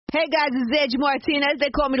Hey guys, it's Edge Martinez.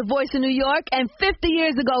 They call me the voice of New York. And 50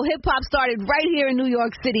 years ago, hip-hop started right here in New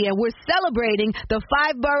York City. And we're celebrating the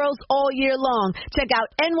 5 boroughs all year long. Check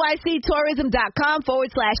out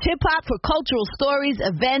nyctourism.com/hip-hop for cultural stories,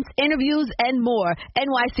 events, interviews, and more.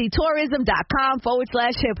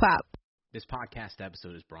 nyctourism.com/hip-hop. This podcast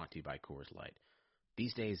episode is brought to you by Coors Light.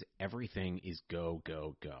 These days, everything is go,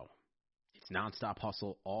 go, go. It's nonstop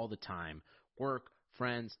hustle all the time. Work,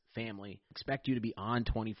 friends, family, expect you to be on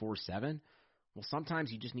 24/7? Well, sometimes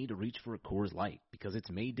you just need to reach for a Coors Light because it's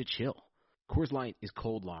made to chill. Coors Light is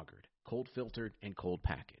cold lagered, cold filtered, and cold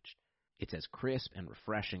packaged. It's as crisp and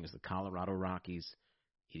refreshing as the Colorado Rockies.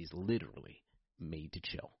 It is literally made to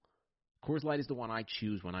chill. Coors Light is the one I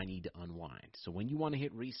choose when I need to unwind. So when you want to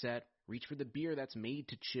hit reset, reach for the beer that's made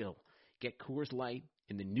to chill. Get Coors Light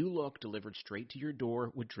in the new look delivered straight to your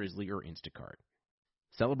door with Drizzly or Instacart.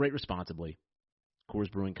 Celebrate responsibly.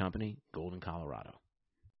 Coors Brewing Company, Golden, Colorado.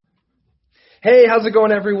 Hey, how's it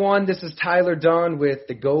going, everyone? This is Tyler Dunn with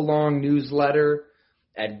the Go Long newsletter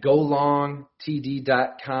at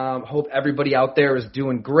golongtd.com. Hope everybody out there is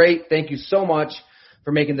doing great. Thank you so much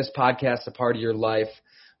for making this podcast a part of your life.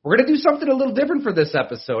 We're going to do something a little different for this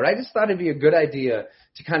episode. I just thought it'd be a good idea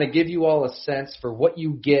to kind of give you all a sense for what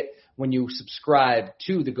you get when you subscribe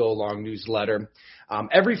to the Go Long newsletter.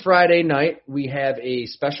 Every Friday night, we have a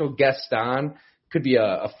special guest on. Could be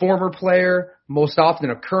a former player, most often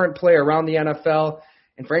a current player around the NFL.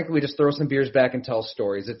 And frankly, we just throw some beers back and tell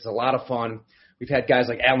stories. It's a lot of fun. We've had guys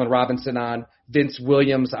like Allen Robinson on, Vince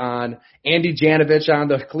Williams on, Andy Janovich on,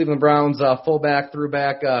 the Cleveland Browns fullback, threw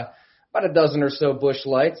back about a dozen or so Busch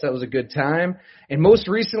Lights. That was a good time. And most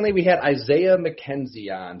recently, we had Isaiah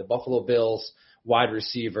McKenzie on, the Buffalo Bills wide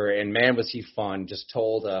receiver. And man, was he fun. Just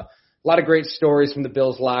told a lot of great stories from the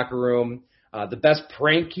Bills locker room. The best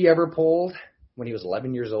prank he ever pulled when he was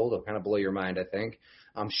 11 years old. It'll kind of blow your mind, I think.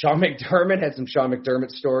 Sean McDermott had some Sean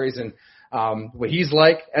McDermott stories and what he's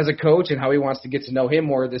like as a coach and how he wants to get to know him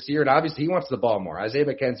more this year. And obviously he wants the ball more. Isaiah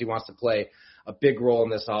McKenzie wants to play a big role in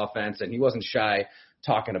this offense, and he wasn't shy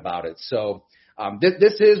talking about it. So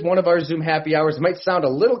this is one of our Zoom happy hours. It might sound a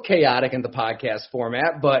little chaotic in the podcast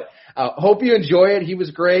format, but hope you enjoy it. He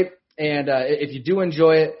was great. And if you do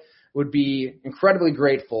enjoy it, would be incredibly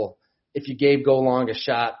grateful if you gave Go Long a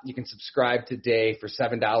shot. You can subscribe today for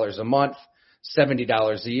 $7 a month,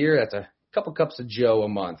 $70 a year. That's a couple cups of Joe a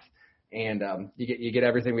month. And you get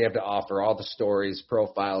everything we have to offer, all the stories,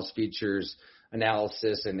 profiles, features,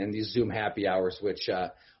 analysis, and these Zoom happy hours, which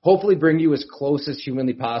hopefully bring you as close as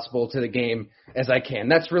humanly possible to the game as I can.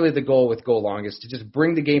 That's really the goal with Go Long, is to just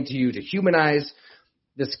bring the game to you, to humanize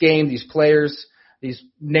this game, these players, these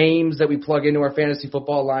names that we plug into our fantasy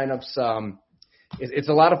football lineups. It's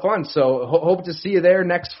a lot of fun, so hope to see you there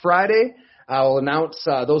next Friday. I'll announce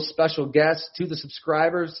those special guests to the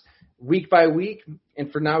subscribers week by week.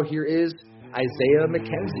 And for now, here is Isaiah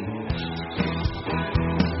McKenzie.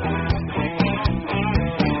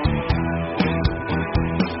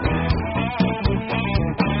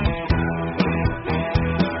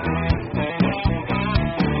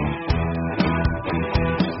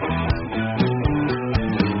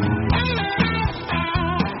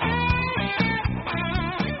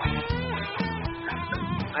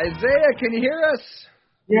 Isaiah, can you hear us?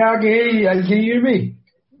 Yeah, I can hear you. Can you hear me?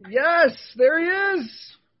 Yes, there he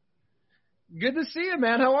is. Good to see you,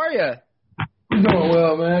 man. How are you? I'm doing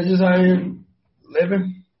well, man. Just out here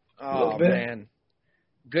living. Oh, man.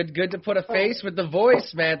 Good to put a face with the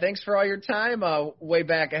voice, man. Thanks for all your time way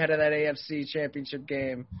back ahead of that AFC championship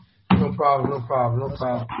game. No problem.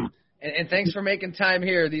 And thanks for making time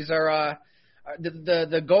here. These are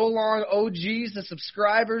the Go Long OGs, the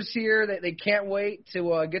subscribers here. They can't wait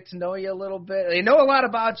to get to know you a little bit. They know a lot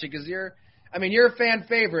about you because you're a fan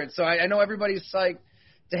favorite. So I know everybody's psyched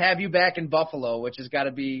to have you back in Buffalo, which has got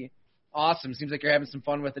to be awesome. Seems like you're having some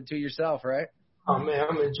fun with it too yourself, right? Oh man,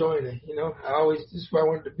 I'm enjoying it. This is where I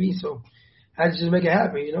wanted to be. So I had to just make it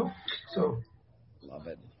happen. So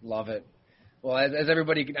love it. Well, as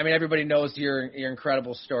everybody knows your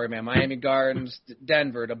incredible story, man. Miami Gardens,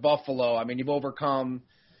 Denver to Buffalo. You've overcome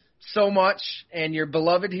so much, and you're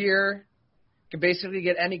beloved here. Can basically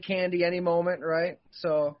get any candy, any moment, right?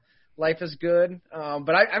 So life is good.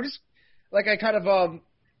 But I'm just like I kind of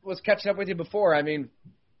was catching up with you before.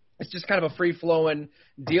 It's just kind of a free flowing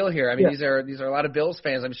deal here. Yeah. These are a lot of Bills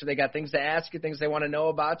fans. I'm sure they got things to ask you, things they want to know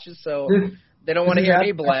about you. So they don't want to hear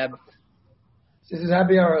me blab. This is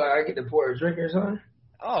happy hour. I get to pour a drink or something.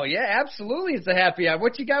 Oh yeah, absolutely. It's a happy hour.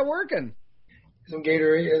 What you got working? Some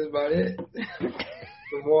Gatorade. That's about it.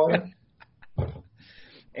 Some water.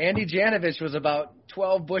 Andy Janovich was about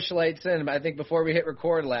 12 bush lights in, I think, before we hit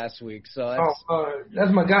record last week. So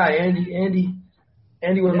that's my guy, Andy.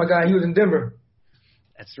 Andy was my guy. He was in Denver.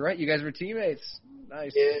 That's right. You guys were teammates.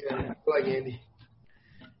 Nice. Yeah, I like Andy.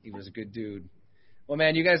 He was a good dude. Well,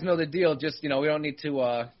 man, you guys know the deal. Just, we don't need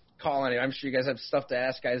to call on it. I'm sure you guys have stuff to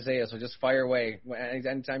ask Isaiah, so just fire away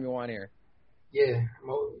anytime you want here. Yeah,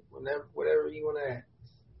 whatever you want to ask.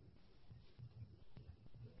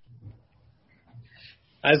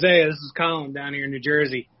 Isaiah, this is Colin down here in New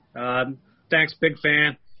Jersey. Thanks, big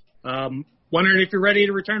fan. Wondering if you're ready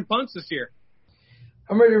to return punts this year.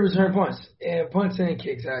 I'm ready to return punts and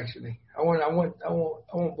kicks. Actually, I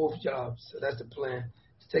want both jobs. So that's the plan.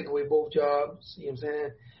 To take away both jobs. You know what I'm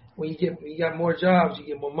saying? When you got more jobs, you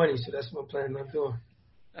get more money. So that's what I'm planning on doing.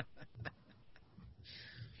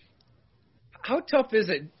 How tough is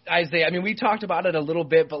it, Isaiah? I mean, we talked about it a little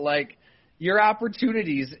bit, but like your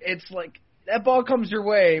opportunities, it's like that ball comes your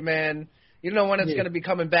way, man. You don't know when it's going to be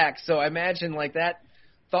coming back. So I imagine like that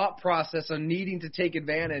thought process of needing to take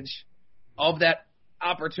advantage of that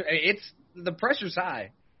opportunity. The pressure's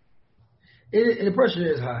high. The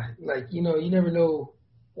pressure is high. Like, you never know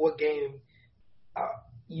what game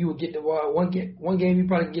you will get the ball. One game you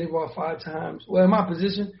probably get the ball 5 times. Well, in my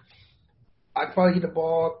position, I probably get the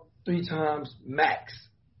ball 3 times max.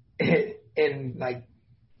 And like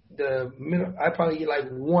the middle, I probably get like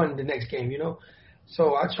 1 the next game,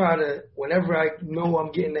 So I try to, whenever I know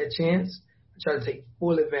I'm getting that chance, I try to take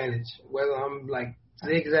full advantage, whether I'm like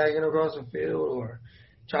zigzagging across the field or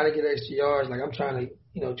trying to get extra yards. Like I'm trying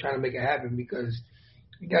to make it happen because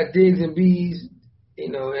you got Diggs and Bees,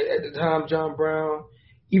 at the time, John Brown,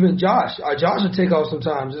 even Josh. Josh would take off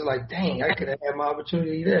sometimes. It's like, dang, I could have had my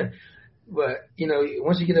opportunity there. But,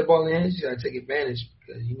 once you get the ball in the hands, you got to take advantage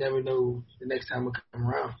because you never know the next time it'll come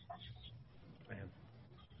around. Man.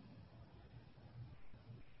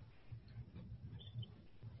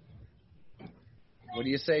 What do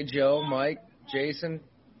you say, Joe, Mike, Jason?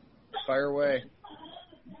 Fire away.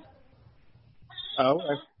 Oh,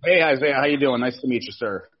 hey, Isaiah. How you doing? Nice to meet you,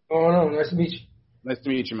 sir. Oh, no, nice to meet you. Nice to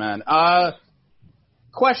meet you, man.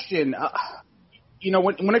 Question.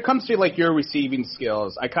 When it comes to like your receiving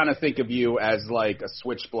skills, I kind of think of you as like a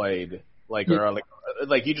switchblade, or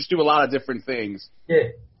like you just do a lot of different things. Yeah.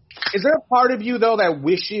 Is there a part of you though that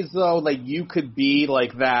wishes though like you could be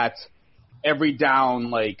like that every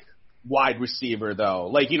down like wide receiver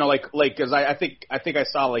though? Like because I think I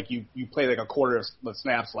saw like you played like a quarter of the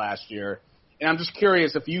snaps last year, and I'm just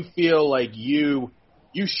curious if you feel like you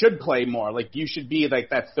should play more, like you should be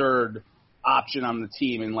like that third option on the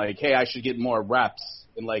team, and like, hey, I should get more reps.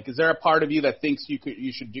 And like, is there a part of you that thinks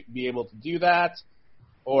you should be able to do that,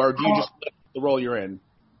 or do you just like the role you're in?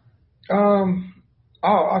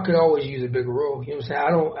 I could always use a bigger role. You know what I'm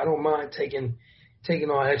saying? I don't mind taking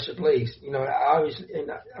on extra plays. Obviously,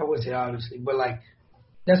 and I wouldn't say obviously, but like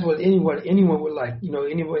that's what anyone would like.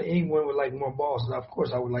 Anyone would like more balls. And of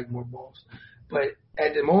course, I would like more balls. But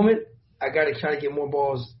at the moment, I got to try to get more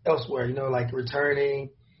balls elsewhere. Like returning.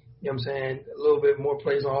 You know what I'm saying? A little bit more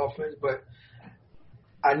plays on offense, but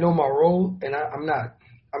I know my role, and I'm not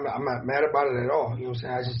mad about it at all. You know what I'm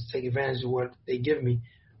saying? I just take advantage of what they give me.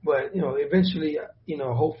 But, eventually,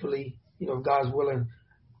 hopefully, God's willing,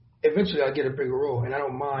 eventually I'll get a bigger role, and I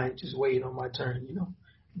don't mind just waiting on my turn,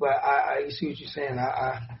 But I see what you're saying.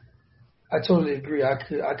 I totally agree. I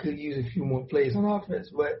could use a few more plays on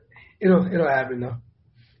offense, but it'll happen though.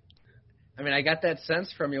 I mean, I got that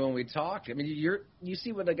sense from you when we talked. I mean, you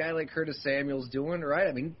see what a guy like Curtis Samuel's doing, right?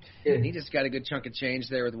 I mean, he just got a good chunk of change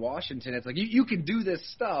there with Washington. It's like you can do this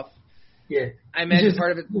stuff. Yeah, I imagine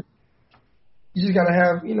part of it. You just gotta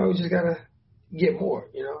have, you just gotta get more.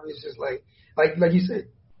 It's just like you said,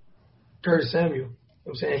 Curtis Samuel. You know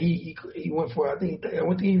what I'm saying? He went for, I think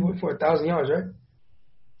he went for 1,000 yards, right?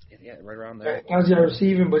 Yeah, right around there. 1,000 yards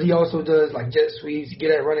receiving, but he also does like jet sweeps.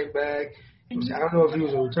 Get at running back. I don't know if he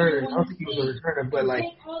was a returner. I don't think he was a returner, but like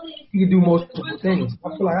he can do multiple things. I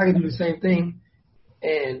feel like I can do the same thing,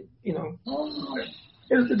 and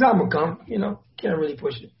the time will come. Can't really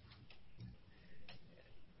push it.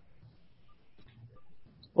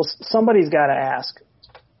 Well, somebody's got to ask.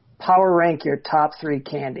 Power rank your top 3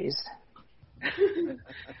 candies.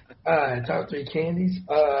 Top 3 candies.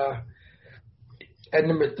 At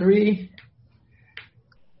number 3,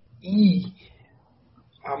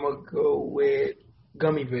 I'm going to go with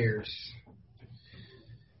gummy bears.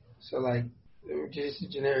 So, like, just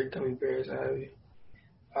generic gummy bears.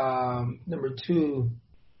 Number 2,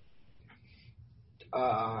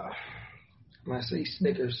 I'm going to say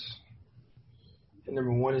Snickers. And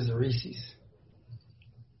number 1 is the Reese's.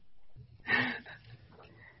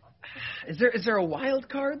 Is there a wild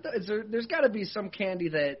card? There's got to be some candy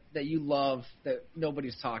that you love that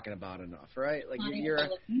nobody's talking about enough, right? Like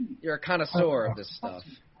you're a connoisseur of this stuff.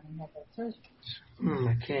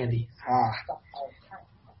 Candy.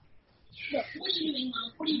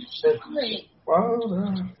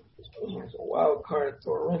 There's a wild card.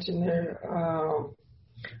 Throw a wrench in there.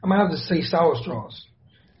 I might have to say sour straws.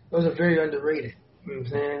 Those are very underrated. You know what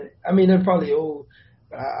I'm saying? I mean, they're probably old,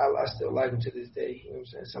 but I still like them to this day. You know what I'm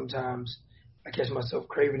saying? Sometimes I catch myself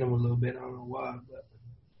craving them a little bit. I don't know why, but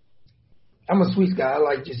I'm a sweet guy. I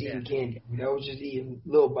like just eating candy. I was just eating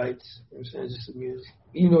little bites. You know what I'm saying? Just some music.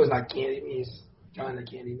 Even though it's not candy, I mean, it's kind of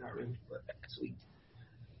candy, not really, but sweet.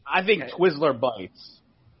 I think Twizzler bites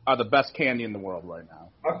are the best candy in the world right now.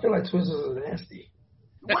 I feel like Twizzlers are nasty.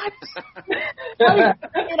 What?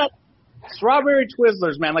 Strawberry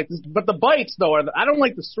Twizzlers, man. But the bites though I don't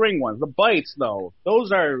like the string ones. The bites though,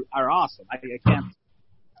 those are awesome. I can't.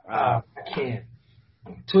 I can't.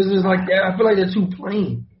 Twizzlers like that, I feel like they're too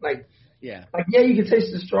plain. You can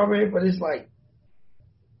taste the strawberry, but it's like,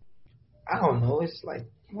 I don't know. It's like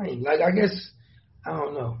plain. Like, I guess, I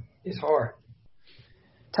don't know. It's hard.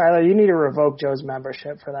 Tyler, you need to revoke Joe's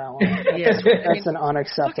membership for that one. Yes, that's an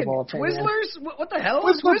unacceptable opinion. Twizzlers? What the hell?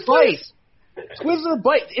 Twizzler bites. Twizzler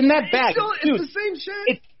bites in that bag. It's the same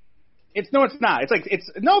shit. It's not.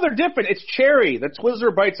 They're different. It's cherry. The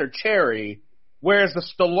Twizzler bites are cherry, whereas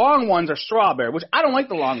the long ones are strawberry. Which I don't like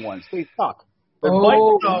the long ones. They suck.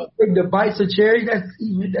 The bites are cherry. That's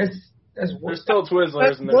They're still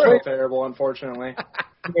Twizzlers and they're still terrible, unfortunately.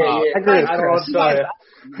 I agree. I don't know what to tell you.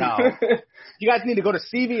 No. You guys need to go to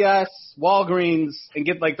CVS, Walgreens, and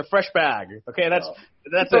get the fresh bag. Okay, that's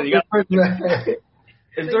it. You got.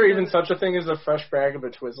 Is there even such a thing as a fresh bag of a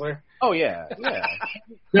Twizzler? Oh yeah.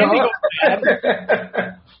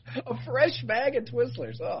 A fresh bag of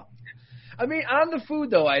Twizzlers. Oh, I mean, on the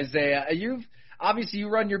food though, Isaiah, you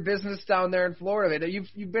run your business down there in Florida.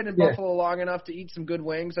 You've been in Buffalo long enough to eat some good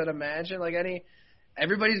wings, I'd imagine.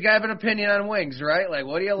 Everybody's got to have an opinion on wings, right? Like,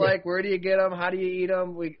 what do you like? Where do you get them? How do you eat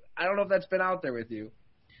them? I don't know if that's been out there with you.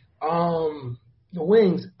 The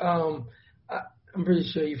wings. I'm pretty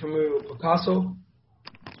sure you're familiar with Picasso.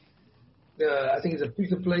 I think it's a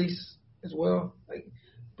pizza place as well.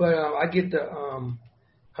 But I get the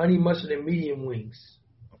honey mustard and medium wings.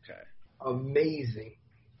 Okay. Amazing,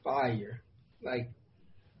 fire.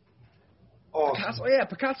 Awesome.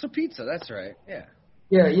 Picasso pizza. That's right. Yeah.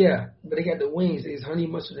 Yeah. But they got the wings. It's honey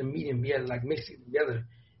mustard and medium. You had to mix it together.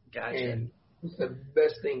 Gotcha. And it's the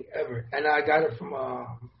best thing ever. And I got it from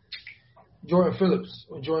Jordan Phillips.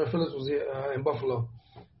 When Jordan Phillips was here in Buffalo,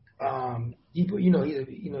 he's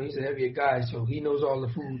a heavier guy, so he knows all the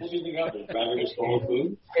food.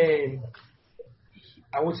 And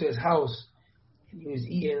I went to his house. And he was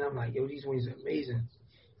eating. And I'm like, yo, these wings are amazing.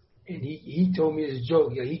 And he told me this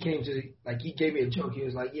joke. Yeah, he came to he gave me a joke. He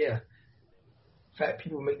was like, yeah, fat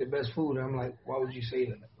people make the best food. And I'm like, why would you say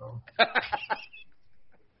that, bro?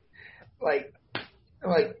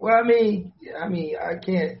 Well, I mean, I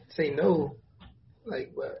can't say no.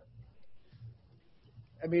 But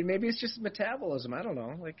I mean, maybe it's just metabolism. I don't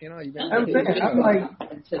know. You've been. I'm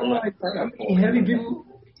heavy people.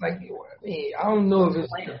 I don't know if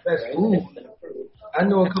it's the best food. I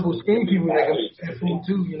know a couple of skinny people that can make that food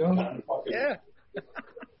too. Yeah.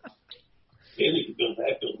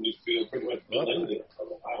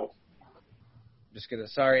 Just gonna.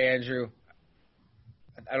 Sorry, Andrew.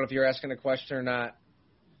 I don't know if you're asking a question or not.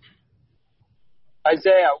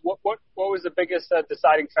 Isaiah, what was the biggest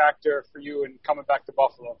deciding factor for you in coming back to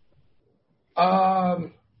Buffalo?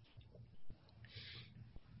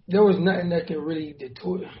 There was nothing that could really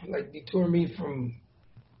detour me from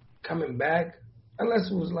coming back,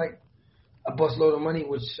 unless it was a busload of money,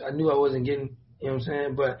 which I knew I wasn't getting. You know what I'm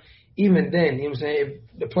saying? But even then, you know what I'm saying,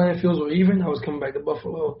 if the playing fields were even, I was coming back to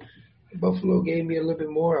Buffalo. Buffalo gave me a little bit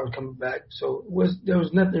more, I was coming back. So there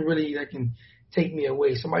was nothing really that can take me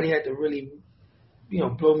away. Somebody had to really,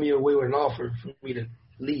 blow me away with an offer for me to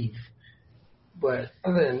leave. But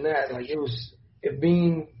other than that, if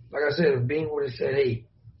Bean would have said, hey, you know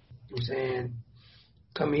what I'm saying,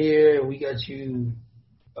 come here and we got you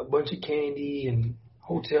a bunch of candy and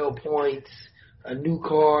hotel points, a new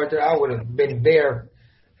car, that I would have been there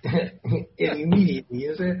immediately, you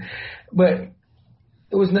know what I'm saying? But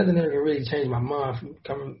there was nothing that could really change my mind from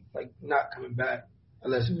not coming back,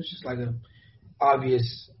 unless it was just an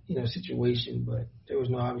obvious, situation. But there was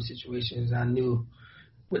no obvious situations. I knew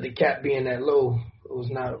with the cap being that low, it was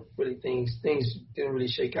not really things didn't really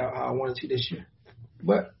shake out how I wanted to this year.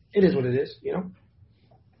 But it is what it is,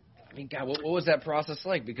 I mean, God, what was that process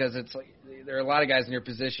like? Because it's there are a lot of guys in your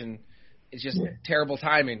position it's just terrible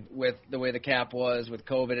timing with the way the cap was, with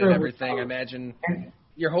COVID and everything. I imagine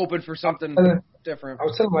you're hoping for something different. I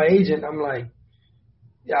was telling my agent, I'm like,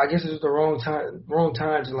 yeah, I guess it was the wrong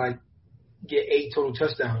time to like get 8 total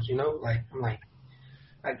touchdowns. You know, like I'm like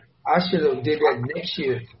I should have did that next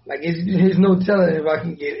year. Like there's no telling if I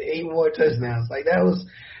can get 8 more touchdowns. Like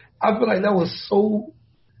I feel like that was so.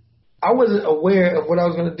 I wasn't aware of what I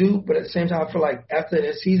was gonna do, but at the same time, I feel like after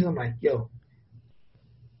that season, I'm like, yo,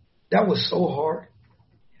 that was so hard.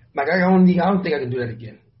 Like I don't think I can do that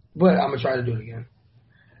again. But I'm gonna try to do it again.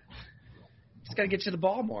 Just gotta get you the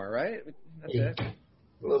ball more, right? That's it.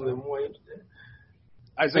 A little bit more.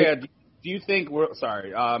 Isaiah, do you think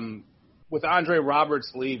with Andre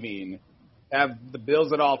Roberts leaving, have the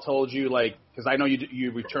Bills at all told you, like, because I know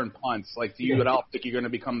you return punts, like, do you at all think you're going to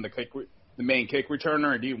become the main kick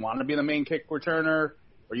returner, or do you want to be the main kick returner,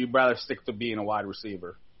 or you'd rather stick to being a wide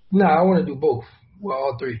receiver? No, I want to do both. Well,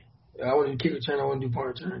 all three. I want to do kick return, I want to do punt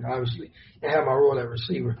return, obviously, and have my role at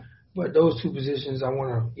receiver. But those 2 positions I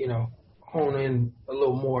want to, hone in a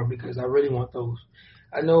little more because I really want those.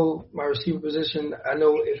 I know my receiver position. I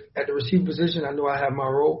know at the receiver position, I know I have my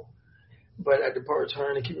role. But at the punt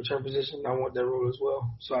return and kick return position, I want that role as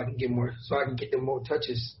well, so I can get them more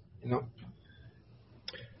touches.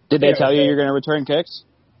 Did they tell you you're going to return kicks?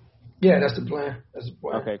 Yeah, that's the plan.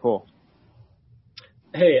 Okay, cool.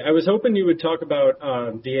 Hey, I was hoping you would talk about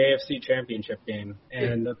the AFC Championship game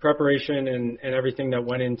and the preparation and everything that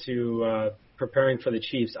went into preparing for the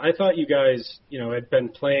Chiefs. I thought you guys, had been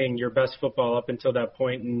playing your best football up until that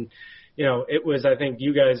point, and it was, I think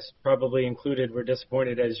you guys probably included were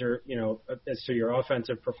disappointed as to your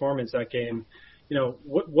offensive performance that game.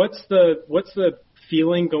 What's the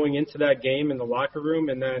feeling going into that game in the locker room?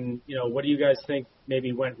 And then, what do you guys think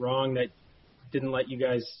maybe went wrong that didn't let you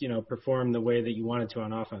guys, perform the way that you wanted to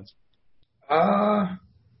on offense?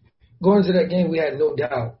 Going into that game, we had no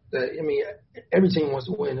doubt that, every team wants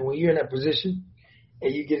to win. And when you're in that position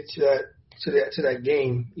and you get to that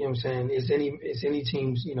game, it's any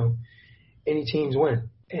teams, any teams win.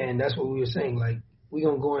 And that's what we were saying. Like, we're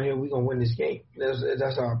going to go in here, we're going to win this game.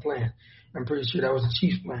 That's our plan. I'm pretty sure that was the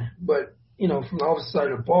Chiefs' plan. But, from the opposite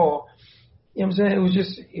side of the ball, it was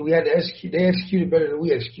just we had to execute. They executed better than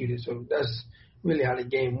we executed. So that's really how the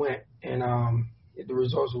game went. And the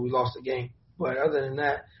results were we lost the game. But other than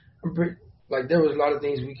that, I'm pretty there was a lot of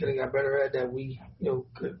things we could have got better at that we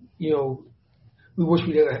we wish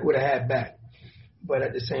we would have had back. But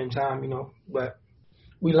at the same time, but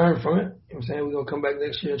we learned from it. We're going to come back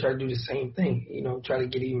next year and try to do the same thing, try to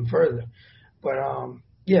get even further. But,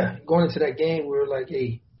 going into that game, we were like,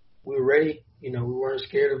 hey, we were ready. We weren't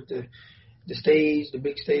scared of the stage, the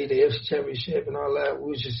big stage, the AFC Championship and all that.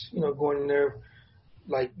 We was just, going in there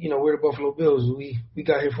like, we're the Buffalo Bills. We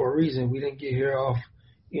got here for a reason. We didn't get here off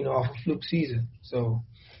a fluke season. So,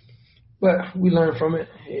 but we learned from it.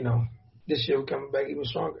 This year we're coming back even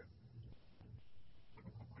stronger.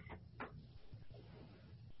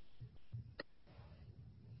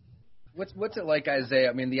 What's it like,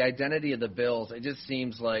 Isaiah? I mean, the identity of the Bills, it just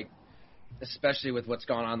seems like, especially with what's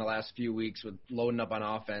gone on the last few weeks with loading up on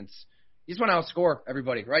offense, you just want to outscore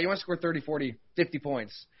everybody, right? You want to score 30, 40, 50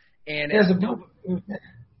 points. And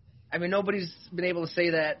nobody's been able to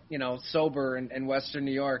say that, sober in Western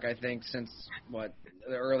New York, I think, since,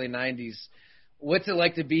 the early 90s. What's it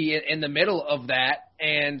like to be in the middle of that?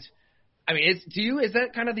 And, is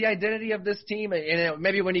that kind of the identity of this team? And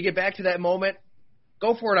maybe when you get back to that moment,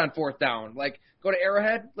 go for it on 4th down. Like, go to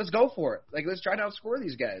Arrowhead, let's go for it. Like, let's try to outscore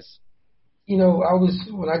these guys. When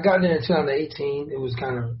I got there in 2018, it was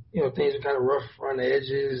kind of, things were kind of rough around the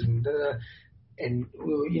edges and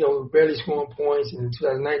we were barely scoring points. And in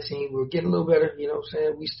 2019, we were getting a little better,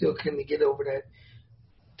 we still couldn't get over that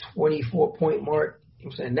 24-point mark.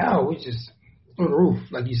 Now we just through the roof,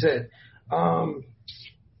 like you said. I've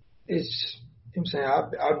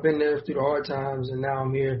been there through the hard times, and now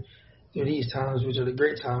I'm here through these times, which are the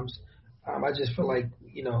great times. I just feel like,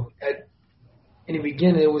 in the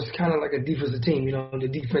beginning, it was kind of like a defensive team. The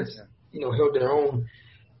defense, held their own,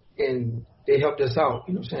 and they helped us out,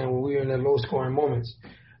 when we were in the low-scoring moments.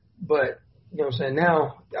 But,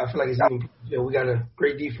 now I feel like it's even, we got a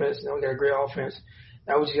great defense. Now we got a great offense.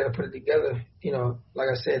 Now we just got to put it together, like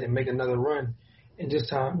I said, and make another run. And this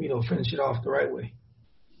time, finish it off the right way.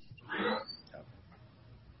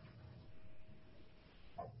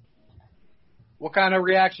 What kind of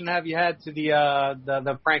reaction have you had to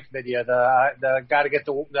the prank video, the got to get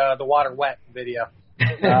the water wet video?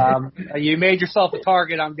 You made yourself a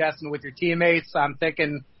target, I'm guessing, with your teammates. I'm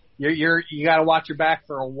thinking you got to watch your back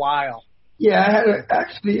for a while. Yeah, I had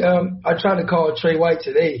I tried to call Trey White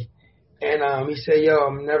today And he said, yo,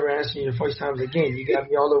 I'm never answering your FaceTimes again. You got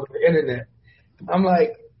me all over the internet. I'm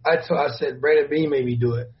like, I said, Brandon Bean made me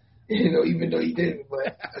do it. Even though he didn't,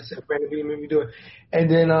 but I said, Brandon Bean made me do it. And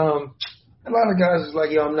then a lot of guys was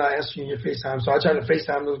like, yo, I'm not answering your FaceTime. So I tried to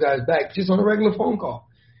FaceTime those guys back just on a regular phone call.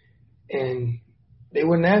 And they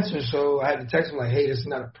wouldn't answer, so I had to text them like, hey, this is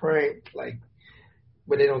not a prank. Like,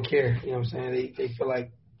 but they don't care. You know what I'm saying? They feel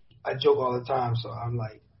like I joke all the time. So I'm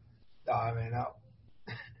like, nah, man, out.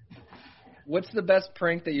 What's the best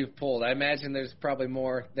prank that you've pulled? I imagine there's probably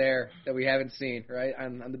more there that we haven't seen, right?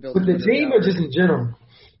 On the Bills. With the team or just in general?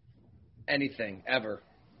 Anything, ever.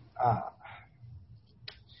 The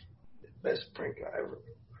best prank I ever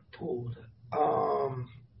pulled.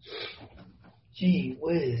 Gee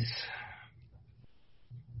whiz.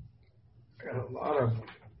 I got a lot of them.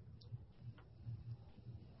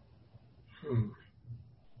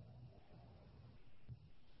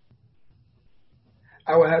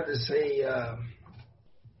 I would have to say,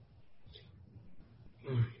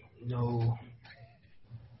 no.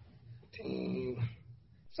 Team.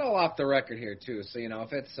 It's all off the record here too, so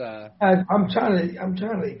if it's. I'm trying to. You know what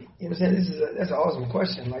I'm saying? That's an awesome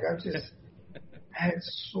question. Like I've just had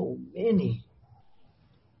so many.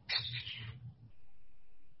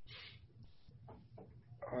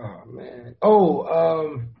 Oh man.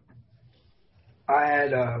 I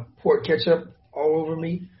had pork ketchup all over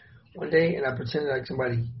me one day, and I pretended like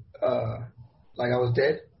somebody, like I was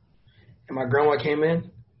dead. And my grandma came in,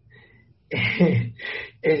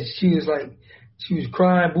 and she was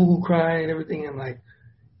crying, boo-hoo crying and everything.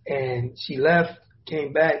 And she left,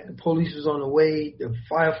 came back. The police was on the way, the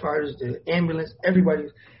firefighters, the ambulance, everybody.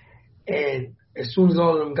 And as soon as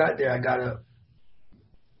all of them got there, I got up.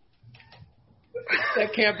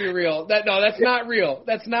 That can't be real. That's not real.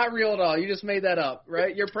 That's not real at all. You just made that up,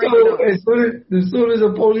 right? You're pranking So us. as soon as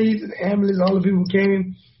the police and the ambulance, all the people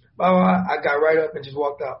came, I got right up and just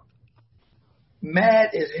walked out.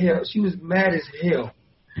 Mad as hell. She was mad as hell.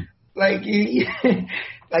 I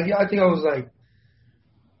think I was like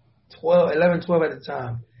 11, 12 at the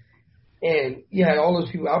time. And you had all those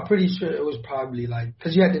people. I'm pretty sure it was probably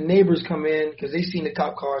because you had the neighbors come in because they seen the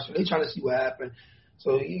cop car, so they trying to see what happened.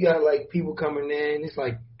 So you got people coming in. It's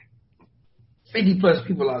 50 plus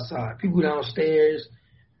people outside. People downstairs.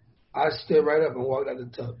 I stood right up and walked out the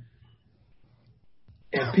tub.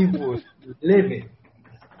 And people was living.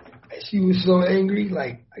 She was so angry.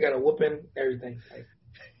 I got a whooping, everything.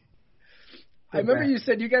 I remember you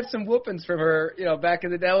said you got some whoopings from her, back in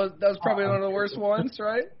the day. That was probably one of the worst ones,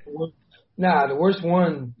 right? Nah, the worst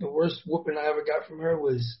whooping I ever got from her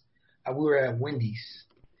was we were at Wendy's.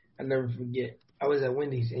 I'll never forget. I was at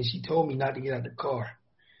Wendy's, and she told me not to get out the car.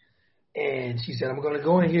 And she said, I'm going to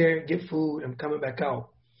go in here, get food, I'm coming back out.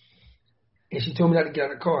 And she told me not to get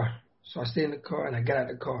out of the car. So I stayed in the car, and I got out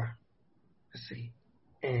of the car. Let's see.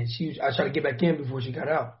 And I tried to get back in before she got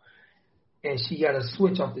out. And she got a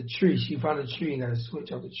switch off the tree. She found a tree and got a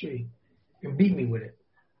switch off the tree and beat me with it,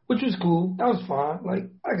 which was cool. That was fine.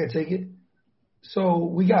 I could take it. So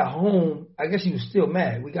we got home. I guess she was still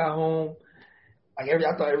mad. We got home. I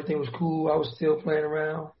thought everything was cool. I was still playing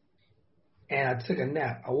around. And I took a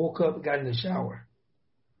nap. I woke up and got in the shower.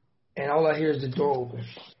 And all I hear is the door open.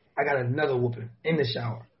 I got another whooping in the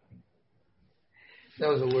shower. That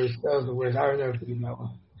was the worst. I never forget that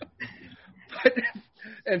one.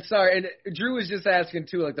 And sorry, and Drew was just asking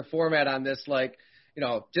too, the format on this,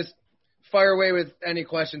 just fire away with any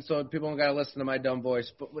questions so people don't gotta listen to my dumb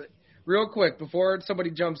voice. But real quick, before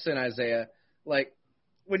somebody jumps in, Isaiah,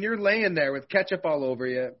 when you're laying there with ketchup all over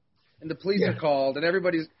you, and the police are called,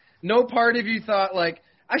 and no part of you thought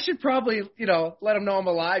I should probably let them know I'm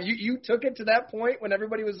alive. You took it to that point when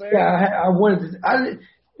everybody was there. Yeah, I wanted to. The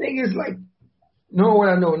thing is knowing what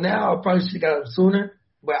I know now, I probably should have got up sooner.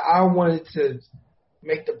 But I wanted to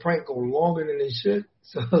make the prank go longer than it should.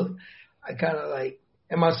 So I kind of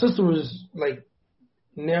and my sister was not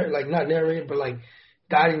narrating, but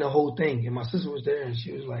guiding the whole thing. And my sister was there and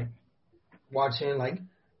she was watching,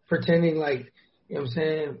 pretending you know what I'm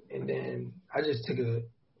saying? And then I just took it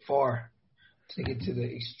to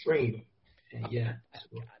the extreme. And yeah.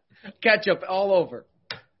 So. Ketchup all over.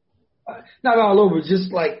 Not all over,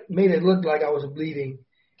 just made it look like I was bleeding.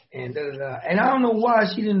 And da-da-da. And I don't know why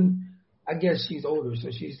she didn't. I guess she's older, so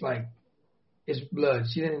she's it's blood.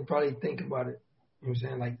 She didn't probably think about it. You know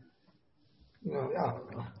what I'm saying? I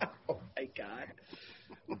don't know. Oh my God.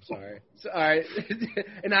 I'm sorry. All right.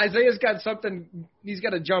 And Isaiah's got something. He's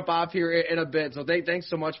got to jump off here in a bit. So thanks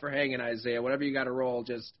so much for hanging, Isaiah. Whatever you got to roll,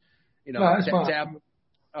 just tap.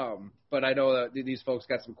 But I know that these folks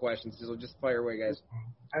got some questions, so just fire away, guys.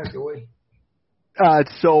 Ask away.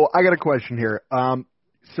 So I got a question here.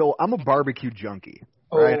 So I'm a barbecue junkie,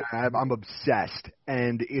 right? I'm obsessed,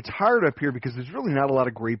 and it's hard up here because there's really not a lot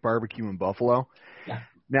of great barbecue in Buffalo. Yeah.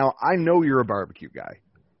 Now, I know you're a barbecue guy.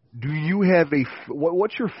 Do you have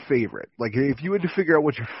what's your favorite? Like, if you had to figure out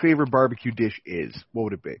what your favorite barbecue dish is, what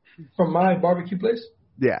would it be? From my barbecue place?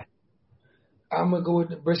 Yeah. I'm going to go with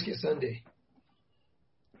the brisket Sunday.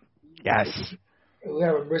 Yes. We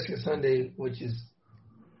have a brisket Sunday, which is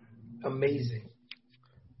amazing.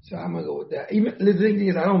 So I'm going to go with that. Even the thing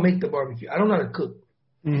is, I don't make the barbecue. I don't know how to cook.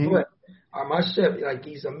 Mm-hmm. But my chef, like,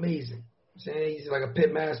 he's amazing. I'm saying he's like a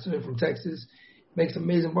pit master from Texas, makes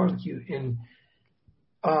amazing barbecue. And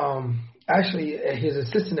actually, his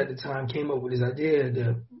assistant at the time came up with his idea,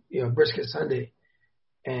 the brisket Sunday,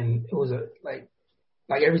 and it was like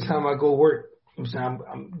every time I go work, I'm saying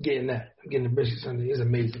I'm getting that. I'm getting the brisket Sunday. It's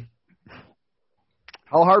amazing.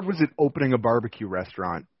 How hard was it opening a barbecue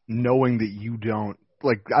restaurant, knowing that you don't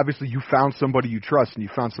obviously you found somebody you trust and you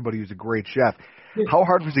found somebody who's a great chef. How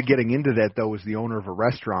hard was it getting into that though, as the owner of a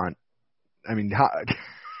restaurant? I mean, it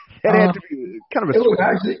had to be kind of a.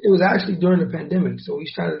 It was actually during the pandemic, so we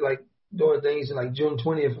started doing things in June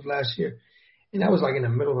 20th of last year, and that was in the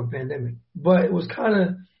middle of a pandemic. But it was kind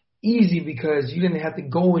of easy because you didn't have to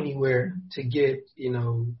go anywhere to get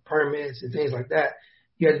permits and things like that.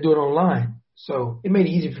 You had to do it online, so it made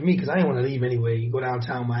it easy for me because I didn't want to leave anyway. You go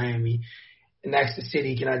downtown Miami and ask the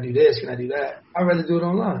city, can I do this? Can I do that? I'd rather do it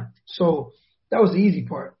online. So that was the easy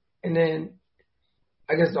part, and then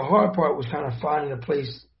I guess the hard part was kind of finding a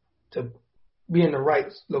place to be in the right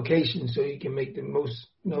location so you can make the most,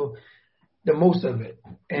 the most of it.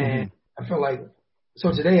 And I felt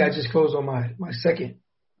so today I just closed on my second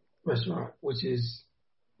restaurant, which is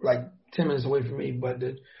 10 minutes away from me. But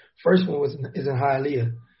the first one is in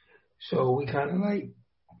Hialeah. So we kind of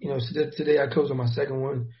so today I closed on my second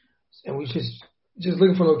one, and we just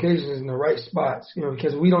looking for locations in the right spots,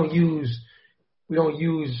 because we don't use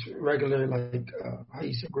regular how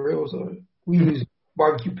you say grills, or we use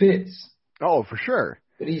barbecue pits. Oh, for sure.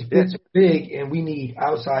 But these pits are big, and we need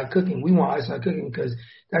outside cooking. We want outside cooking because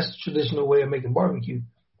that's the traditional way of making barbecue,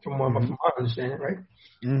 from my understanding, right?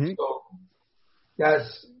 Mm-hmm. So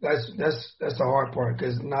that's the hard part,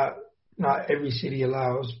 because not every city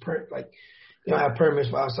allows they don't have permits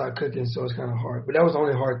for outside cooking, so it's kind of hard. But that was the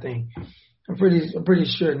only hard thing. I'm pretty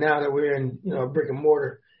sure now that we're in brick and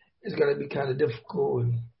mortar, it's gonna be kind of difficult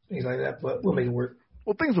and things like that, but we'll make it work.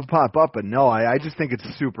 Well, things will pop up, but no, I just think it's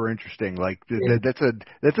super interesting. That's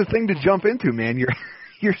a thing to jump into, man.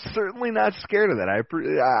 You're certainly not scared of that.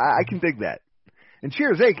 I can dig that. And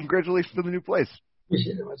cheers, hey, congratulations on the new place.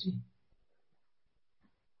 Appreciate it, Machi.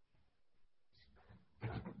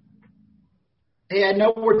 Hey, I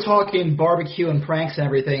know we're talking barbecue and pranks and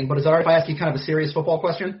everything, but is it all right if I ask you kind of a serious football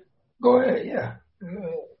question? Go ahead, yeah.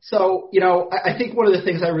 So, I think one of the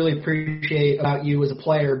things I really appreciate about you as a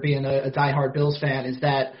player, being a diehard Bills fan, is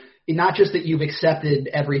that not just that you've accepted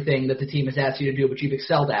everything that the team has asked you to do, but you've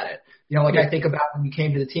excelled at it. I think about when you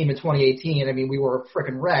came to the team in 2018, I mean, we were a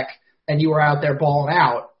freaking wreck, and you were out there balling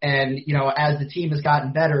out. And, as the team has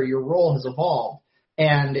gotten better, your role has evolved.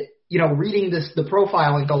 And, reading the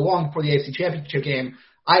profile and go long before the AFC Championship game,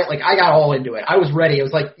 I got all into it. I was ready. I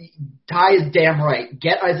was like, Ty is damn right.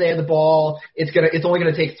 Get Isaiah the ball. It's only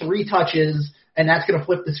gonna take 3 touches, and that's gonna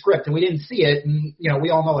flip the script. And we didn't see it, and we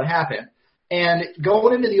all know what happened. And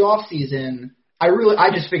going into the off season, I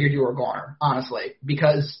just figured you were a goner, honestly,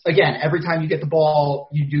 because again, every time you get the ball,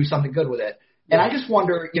 you do something good with it. And I just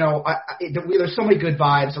wonder, there's so many good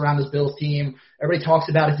vibes around this Bills team. Everybody talks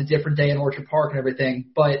about it's a different day in Orchard Park and everything.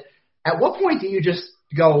 But at what point do you just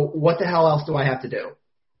go, what the hell else do I have to do?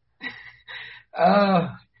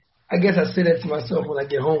 I guess I say that to myself when I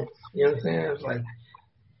get home. You know what I'm saying? I was like,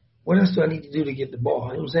 what else do I need to do to get the ball?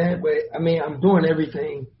 You know what I'm saying? But, I mean, I'm doing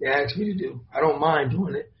everything they ask me to do. I don't mind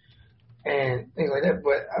doing it and things like that.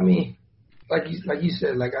 But, I mean, like you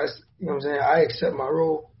said, you know what I'm saying? I accept my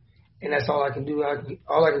role, and that's all I can do.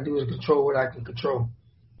 All I can do is control what I can control.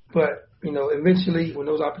 But, eventually when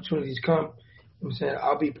those opportunities come, you know what I'm saying,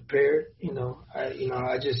 I'll be prepared.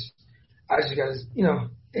 I just got to,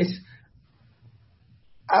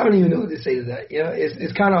 I don't even know what to say to that.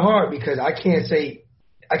 It's kind of hard because I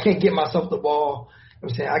can't get myself the ball. You know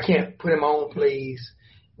what I'm saying, I can't put in my own plays.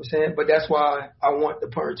 You know what I'm saying, but that's why I want the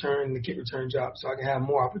punt return and the kick return job, so I can have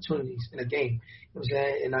more opportunities in a game. You know what I'm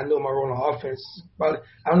saying, and I know my role on offense. But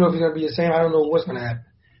I don't know if it's gonna be the same. I don't know what's gonna happen.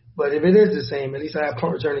 But if it is the same, at least I have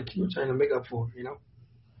punt return and kick return to make up for it.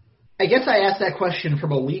 I guess I asked that question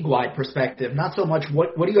from a league-wide perspective, not so much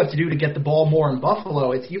what do you have to do to get the ball more in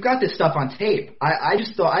Buffalo. It's you got this stuff on tape. I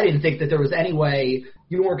just thought I didn't think that there was any way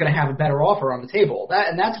you weren't going to have a better offer on the table.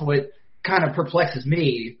 That's what kind of perplexes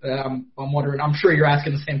me. I'm wondering. I'm sure you're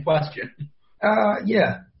asking the same question.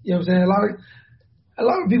 Yeah, you know what I'm saying. A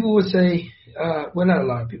lot of people would say, well, not a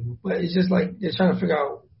lot of people, but it's just like they're trying to figure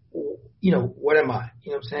out, what am I?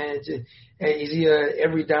 You know what I'm saying? Is he a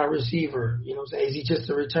every down receiver? You know what I'm saying? Is he just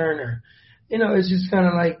a returner? It's just kind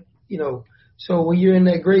of like, so when you're in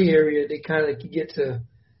that gray area, they kind of get to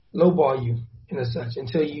lowball you in a such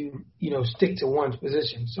until you stick to one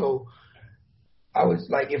position. So I was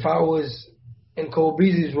like, if I was in Cole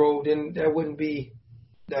Beasley's role, then that wouldn't be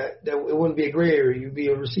that it wouldn't be a gray area. You'd be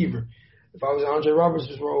a receiver. If I was in Andre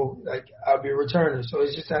Robertson's role, like I'd be a returner. So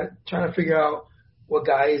it's just trying to figure out what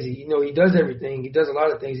guy is he. He does everything. He does a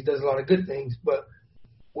lot of things. He does a lot of good things. But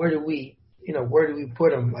where do we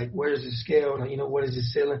put him? Like, where's the scale? What is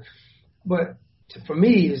his ceiling? But for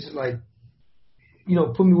me, it's just like,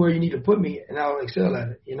 put me where you need to put me, and I'll excel at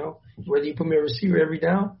it. Whether you put me a receiver every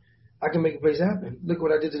down, I can make a place happen. Look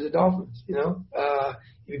what I did to the Dolphins. If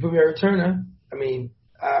you put me a returner, I mean,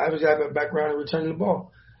 I have a background in returning the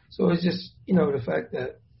ball. So it's just, the fact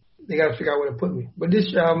that they got to figure out where to put me. But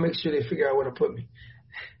this year, I'll make sure they figure out where to put me.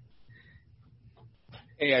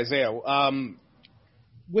 Hey, Isaiah,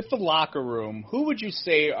 with the locker room, who would you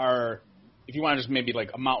say are, if you want to just maybe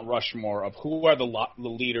like a Mount Rushmore of who are the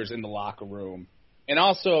leaders in the locker room? And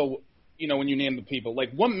also, when you name the people,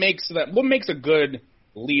 like what makes a good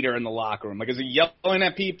leader in the locker room? Like, is it yelling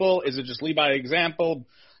at people? Is it just lead by example?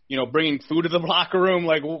 Bringing food to the locker room?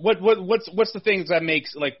 Like, what's the things that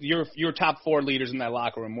makes, like, your top 4 leaders in that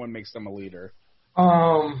locker room? What makes them a leader?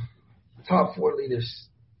 Top 4 leaders.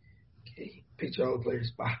 Okay, picture all the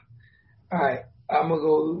players. Bye. All right, I'm gonna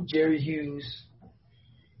go Jerry Hughes.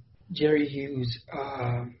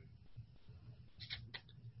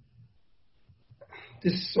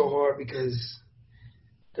 This is so hard because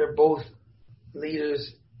they're both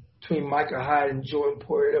leaders. Between Micah Hyde and Jordan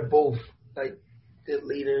Poyer, they're both like good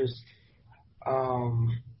leaders.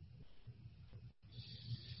 And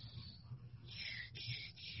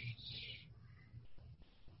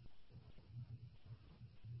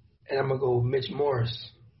I'm going to go Mitch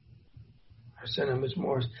Morris. Our center, Mitch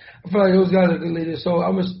Morris. I feel like those guys are good leaders. So I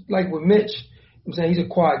was like with Mitch, I'm saying he's a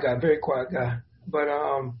quiet guy, very quiet guy. But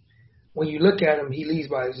when you look at him, he leads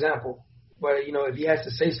by example. But, if he has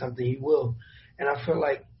to say something, he will. And I feel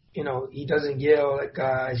like, he doesn't yell at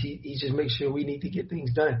guys. He just makes sure we need to get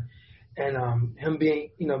things done. And him being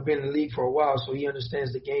in the league for a while, so he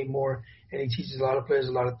understands the game more, and he teaches a lot of players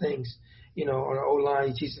a lot of things. On the O-line,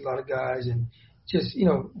 he teaches a lot of guys, and just,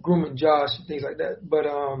 grooming Josh and things like that. But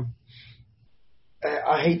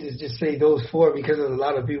I hate to just say those 4 because of a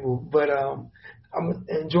lot of people. But I'm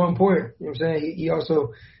enjoying Poyer. You know what I'm saying? He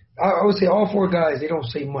also, I would say all 4 guys, they don't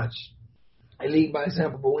say much. They lead by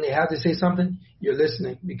example, but when they have to say something, you're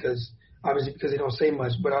listening because they don't say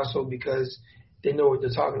much, but also because they know what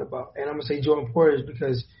they're talking about. And I'm gonna say Jordan Poyer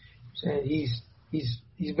because he's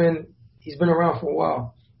been around for a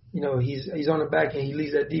while. He's on the back end. He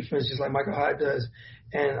leads that defense just like Michael Hyde does.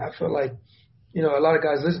 And I feel like a lot of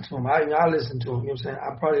guys listen to him. I listen to him. You know what I'm saying?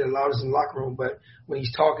 I'm probably the loudest in the locker room, but when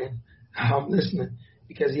he's talking, I'm listening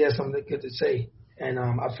because he has something good to say. And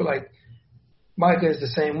I feel like Micah is the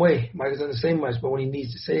same way. Micah doesn't say much, but when he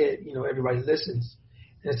needs to say it, everybody listens.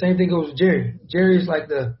 And the same thing goes with Jerry. Jerry is like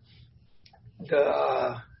the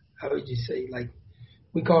how would you say, like,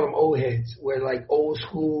 we call them old heads, where like old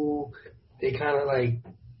school, they kind of like,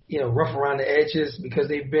 rough around the edges because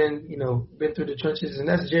they've been through the trenches, and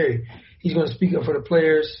that's Jerry. He's going to speak up for the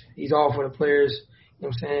players. He's all for the players. You know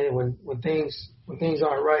what I'm saying? When things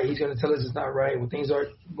aren't right, he's going to tell us it's not right. When things are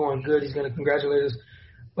going good, he's going to congratulate us.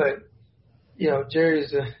 But Jerry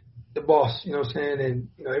is the boss, you know what I'm saying? And,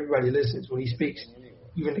 everybody listens when he speaks,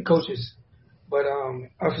 even the coaches. But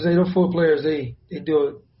I would say those 4 players, they do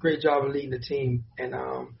a great job of leading the team. And,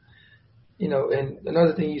 and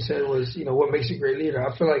another thing you said was, what makes a great leader.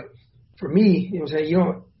 I feel like for me, you know what I'm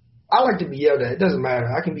saying, I like to be yelled at. It doesn't matter.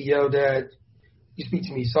 I can be yelled at. You speak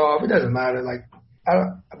to me soft. It doesn't matter.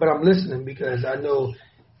 But I'm listening because I know,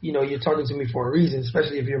 you're talking to me for a reason,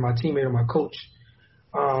 especially if you're my teammate or my coach.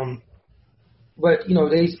 But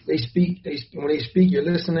they speak. When they speak, you're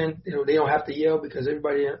listening. They don't have to yell because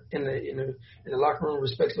everybody in the locker room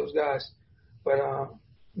respects those guys. But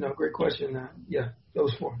great question. Yeah,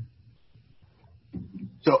 those 4.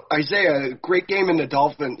 So Isaiah, great game in the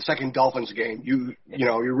second Dolphins game. You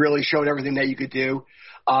really showed everything that you could do.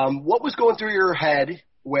 What was going through your head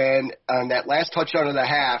when on that last touchdown of the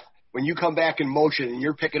half, when you come back in motion and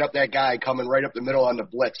you're picking up that guy coming right up the middle on the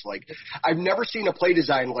blitz? Like, I've never seen a play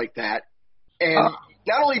design like that. And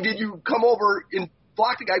not only did you come over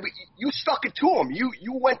blocked the guy, but you stuck it to him.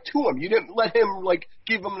 You went to him. You didn't let him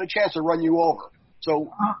give him a chance to run you over.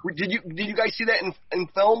 So did you guys see that in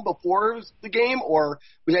film before the game, or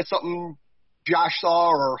was that something Josh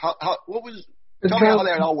saw, or what was? Tell me how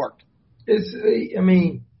that all worked.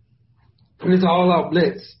 When it's an all-out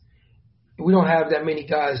blitz, we don't have that many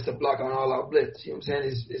guys to block on all-out blitz. You know what I'm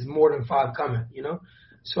saying? It's more than 5 coming,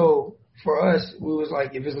 So for us, we was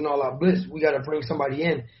like, if it's an all-out blitz, we got to bring somebody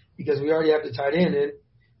in because we already have the tight end in.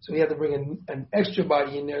 So we have to bring an extra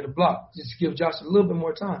body in there to block, just to give Josh a little bit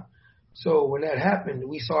more time. So when that happened,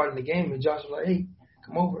 we saw it in the game, and Josh was like, hey,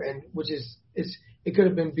 come over. And it could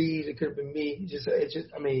have been Bees, it could have been me.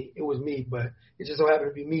 It was me, but it just so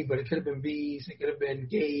happened to be me. But it could have been Bees, it could have been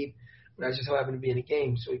Gabe, but I just so happened to be in the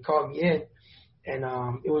game. So he called me in, and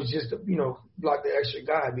it was just block the extra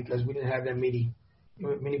guy because we didn't have that many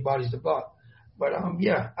bodies to block. But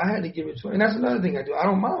I had to give it to him, and that's another thing I do. I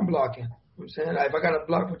don't mind blocking. You know what I'm saying, if I got to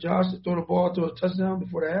block for Josh to throw the ball, throw a touchdown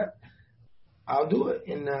before the half, I'll do it,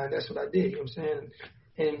 and that's what I did. You know what I'm saying?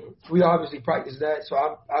 And we obviously practiced that, so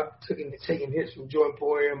I've taken hits from Jordan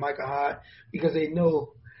Poyer and Micah Hyde because they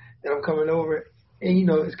know that I'm coming over, and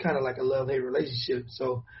it's kind of like a love-hate relationship.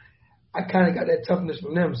 So I kind of got that toughness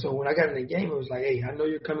from them. So when I got in the game, it was like, hey, I know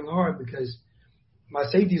you're coming hard because my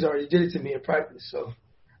safeties already did it to me in practice. So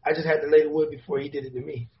I just had to lay the wood before he did it to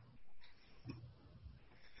me.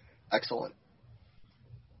 Excellent.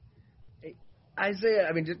 Hey, Isaiah,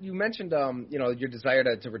 you mentioned, your desire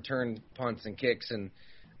to return punts and kicks, and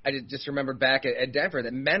I just remembered back at Denver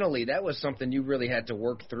that mentally that was something you really had to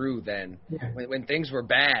work through then when things were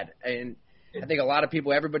bad. And I think a lot of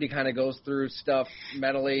people, everybody kind of goes through stuff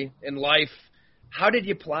mentally in life. How did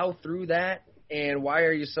you plow through that, and why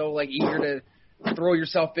are you so eager to throw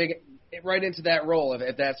yourself right into that role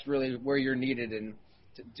if that's really where you're needed and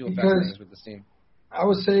to affect things with this team? I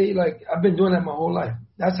would say, I've been doing that my whole life.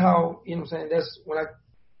 That's how, that's when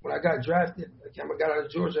I got drafted. I got out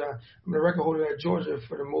of Georgia. I'm the record holder at Georgia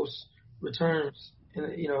for the most returns, and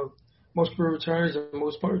most career returns and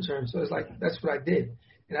most punt returns. So it's that's what I did,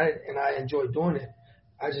 and I enjoyed doing it.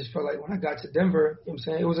 I just felt like when I got to Denver, it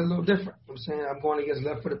was a little different. I'm going against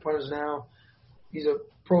left-footed punters now. These are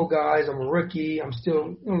pro guys. I'm a rookie. I'm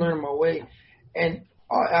still learning my way, and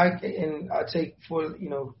I take full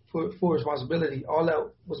responsibility. All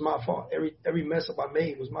that was my fault. Every mess up I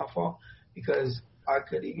made was my fault because I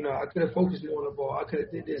could have focused more on the ball. I could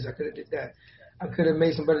have did this. I could have did that. I could have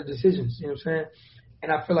made some better decisions. You know what I'm saying?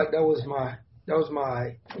 And I feel like that was my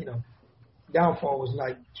downfall, was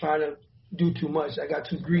trying to do too much. I got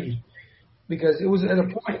too greedy because it was at a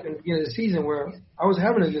point in the beginning of the season where I was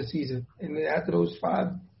having a good season, and then after those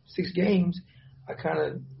 5-6 games, I kind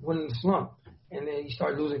of went in the slump. And then you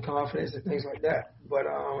start losing confidence and things like that. But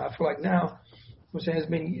I feel like now, I'm saying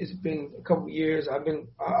it's been a couple of years. I've been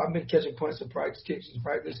catching points in practice, kicks in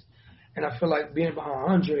practice, and I feel like being behind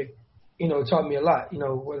Andre, taught me a lot.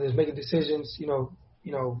 Whether it's making decisions,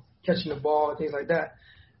 catching the ball, things like that.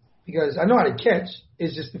 Because I know how to catch.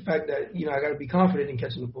 It's just the fact that I got to be confident in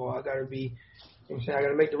catching the ball. I got to be, I got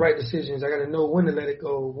to make the right decisions. I got to know when to let it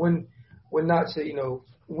go, when not to,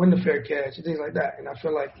 when to fair catch and things like that. And I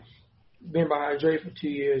feel like being behind Dre for 2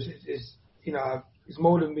 years is it's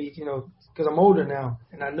molded me, because I'm older now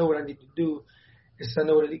and I know what I need to do. I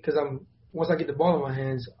know that because once I get the ball in my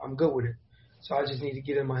hands, I'm good with it. So I just need to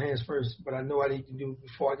get it in my hands first. But I know what I need to do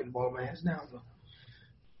before I get the ball in my hands now. Though.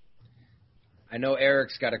 I know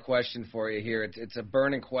Eric's got a question for you here. It's a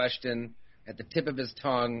burning question at the tip of his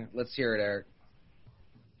tongue. Let's hear it, Eric.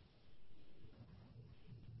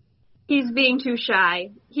 He's being too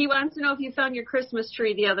shy. He wants to know if you found your Christmas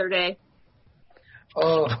tree the other day.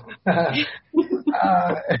 Oh,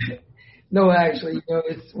 no, actually,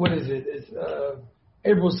 what is it? It's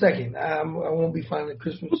April 2nd. I won't be finding the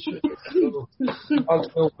Christmas tree until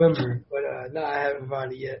November, but no, I haven't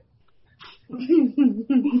found it yet.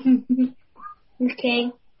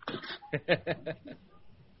 Okay.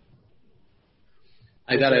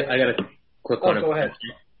 I got a quick one. Go ahead.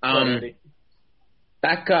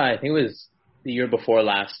 Back, I think it was the year before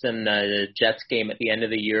last, in the Jets game at the end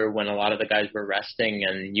of the year when a lot of the guys were resting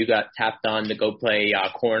and you got tapped on to go play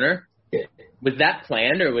corner. Yeah. Was that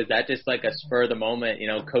planned, or was that just like a spur of the moment?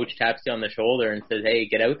 Coach taps you on the shoulder and says, "Hey,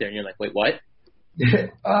 get out there," and you're like, "Wait, what?"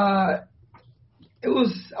 It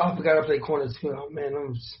was. I forgot I played corner too. Oh, man,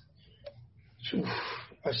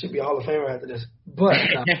 I should be a Hall of Famer after this. But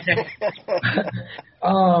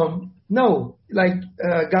no,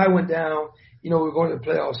 a guy went down. We were going to the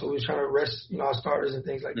playoffs, so we were trying to rest, our starters and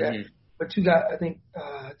things like that. Mm-hmm. But two guys, I think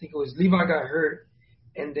it was Levi got hurt,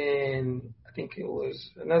 and then I think it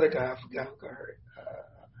was another guy. I forgot who got hurt.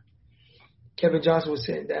 Kevin Johnson was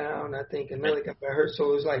sitting down. I think another guy got hurt.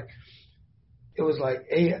 So it was like,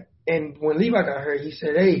 hey, and when Levi got hurt, he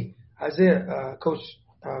said, hey, Isaiah, coach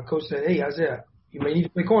said, hey, Isaiah, you may need to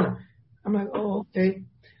play corner. I'm like, oh, okay.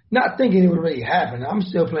 Not thinking it would really happen. I'm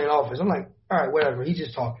still playing offense. I'm like, all right, whatever. He's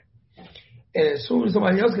just talking. And as soon as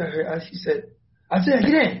somebody else got hurt, he said, Isaiah,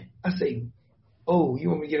 get in. I say, oh, you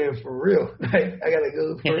want me to get in for real? Like, I got to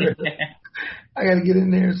go for real. I got to get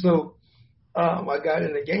in there. So I got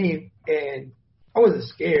in the game, and I wasn't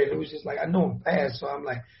scared. It was just like, I know I'm fast, so I'm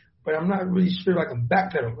like, but I'm not really sure if I can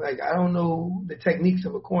backpedal. Like, I don't know the techniques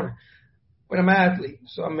of a corner. But I'm an athlete,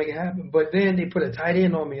 so I'll make it happen. But then they put a tight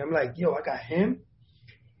end on me. I'm like, yo, I got him?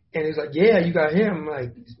 And it's like, yeah, you got him. I'm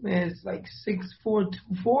like, this man's like 6'4",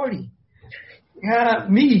 240. Yeah,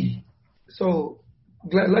 me. So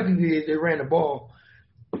luckily they ran the ball,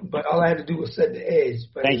 but all I had to do was set the edge.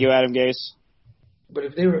 But Thank you, Adam Gase. But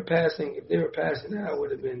if they were passing, I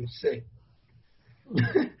would have been sick.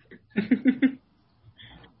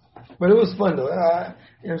 But it was fun though.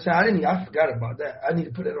 You know what I'm saying? I forgot about that. I need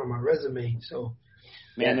to put it on my resume. So,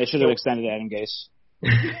 man, they should have extended Adam Gase.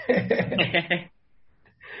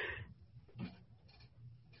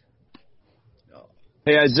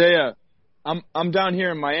 Hey Isaiah, I'm down here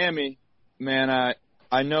in Miami, man.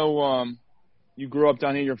 I know you grew up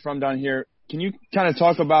down here. You're from down here. Can you kind of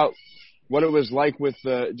talk about what it was like with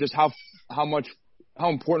just how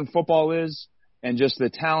important football is, and just the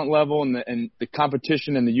talent level and the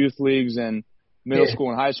competition in the youth leagues and middle school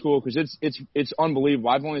and high school? Because it's unbelievable.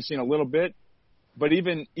 I've only seen a little bit, but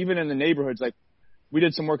even in the neighborhoods, like we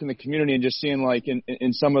did some work in the community and just seeing like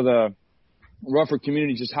in some of the rougher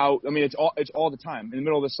communities, just how, I mean, it's all the time in the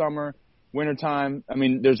middle of the summer, wintertime. I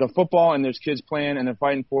mean, there's a football and there's kids playing and they're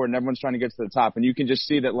fighting for it and everyone's trying to get to the top. And you can just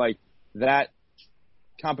see that like that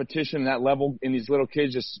competition, that level in these little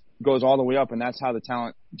kids just goes all the way up. And that's how the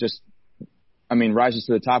talent just, I mean, rises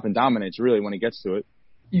to the top and dominates really when it gets to it.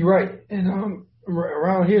 You're right. And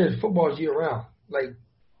around here, football is year round. Like,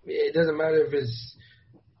 it doesn't matter if it's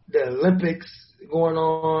the Olympics going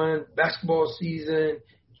on, basketball season,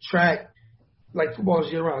 track. Like, football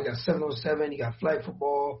is year round. You got 7-on-7, you got flag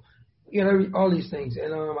football, you know, all these things.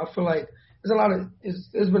 And I feel like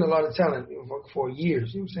there's been a lot of talent for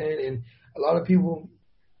years, you know what I'm saying? And a lot of people,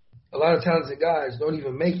 a lot of talented guys don't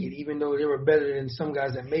even make it, even though they were better than some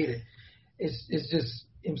guys that made it. It's just,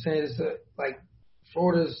 you know what I'm saying, it's like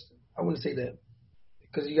Florida's, I wouldn't say that,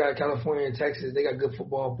 because you got California and Texas, they got good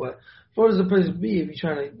football, but Florida's a place to be if you're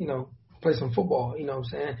trying to, you know, play some football, you know what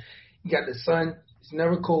I'm saying? You got the sun. It's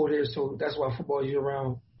never cold here, so that's why football is year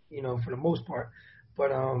round, you know, for the most part.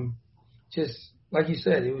 But just like you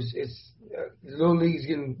said, it's little league's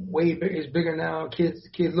getting way bigger. It's bigger now.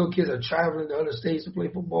 Little kids are traveling to other states to play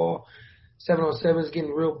football. 7-on-7 is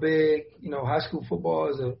getting real big. You know, high school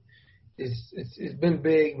football it's been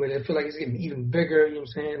big, but I feel like it's getting even bigger. You know what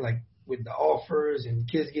I'm saying? Like with the offers and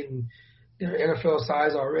kids getting their NFL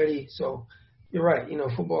size already. So you're right. You know,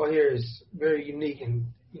 football here is very unique,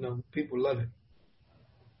 and you know, people love it.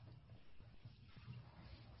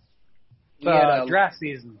 Draft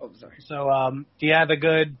season. Oh, sorry. So, do you have a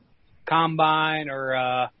good combine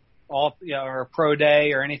or or pro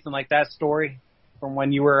day or anything like that story from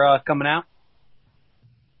when you were coming out?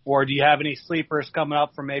 Or do you have any sleepers coming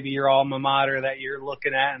up from maybe your alma mater that you're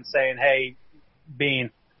looking at and saying, "Hey, Bean,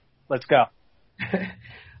 let's go"?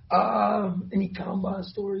 Any combine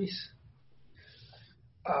stories?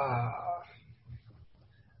 I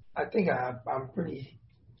think I have a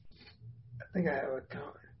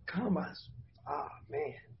combine.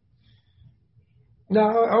 Man.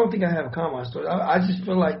 No, I don't think I have a combine story. I just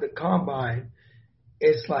feel like the combine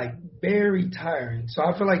is like very tiring. So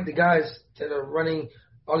I feel like the guys that are running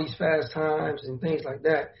all these fast times and things like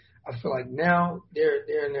that, I feel like now they're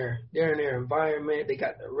in their environment. They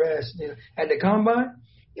got the rest. At the combine,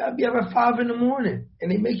 you gotta be up at 5 a.m.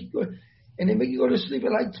 and they make you go to sleep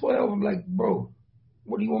at like 12. I'm like, bro,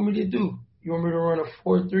 what do you want me to do? You want me to run a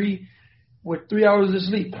 4.3 with 3 hours of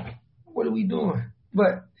sleep? What are we doing?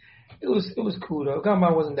 But it was cool though.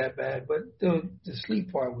 Combine wasn't that bad, but the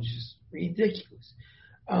sleep part was just ridiculous.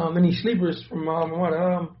 Any sleepers from my alma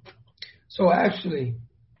mater? So actually,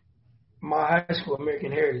 my high school,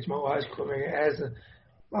 American Heritage, has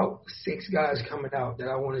about 6 guys coming out that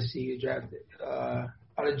I want to see get drafted.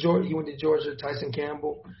 Out of Georgia, he went to Georgia. Tyson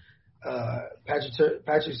Campbell,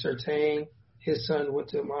 Patrick Surtain, his son went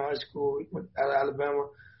to my high school. He went out of Alabama.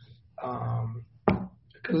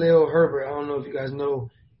 Khalil Herbert, I don't know if you guys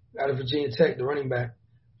know, out of Virginia Tech, the running back.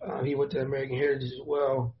 He went to American Heritage as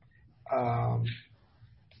well.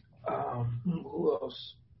 Who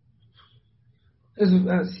else?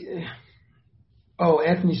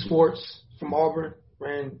 Anthony Schwartz from Auburn,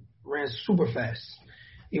 ran super fast.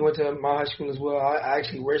 He went to my high school as well. I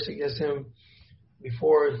actually raced against him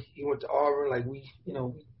before he went to Auburn. Like we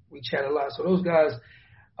chat a lot. So those guys,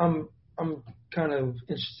 I'm kind of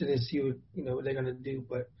interested in see what they're gonna do.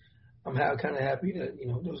 But I'm kind of happy that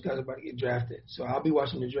those guys are about to get drafted. So I'll be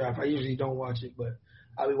watching the draft. I usually don't watch it, but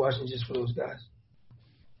I'll be watching just for those guys.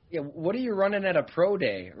 Yeah, what are you running at a pro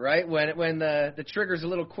day, right? When the trigger's a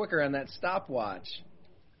little quicker on that stopwatch.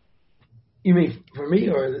 You mean for me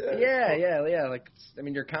or? Yeah. Like, I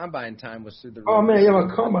mean, your combine time was through the roof. Oh man, yeah,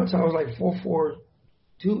 my combine time was like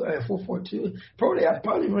 4.42. Pro day, I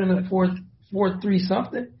probably ran a 4.3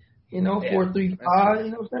 something. 4.35. You know what I'm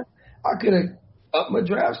saying? I could have upped my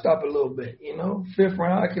draft stop a little bit. Fifth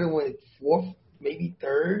round, I could have went fourth, maybe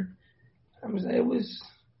third. I'm saying it was,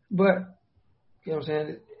 but you know what I'm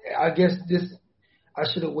saying. I guess I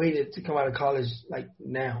should have waited to come out of college like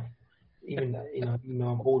now, even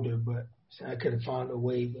I'm older, but I could have found a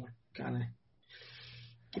way to kind of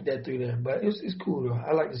get that through there. But it's cool though.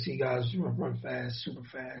 I like to see guys run fast, super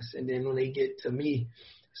fast, and then when they get to me,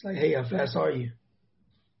 it's like, hey, how fast are you?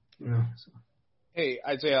 So. Hey,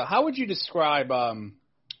 Isaiah, how would you describe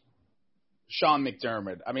Sean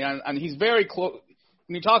McDermott? I mean, and he's very close.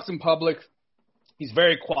 When he talks in public, he's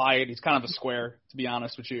very quiet. He's kind of a square, to be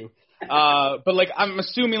honest with you. But like, I'm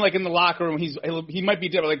assuming like in the locker room, he might be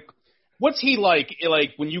different. Like, what's he like?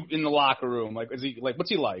 Like when you in the locker room, like is he like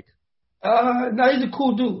what's he like? No, he's a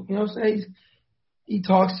cool dude. You know what I'm saying? He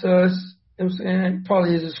talks to us. You know what I'm saying?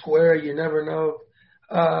 Probably is a square. You never know.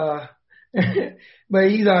 But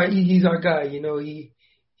he's our guy. He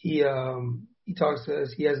talks to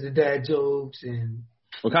us. He has the dad jokes and.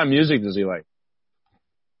 What kind of music does he like?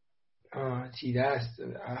 I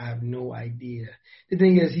have no idea. The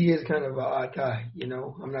thing is, he is kind of an odd guy,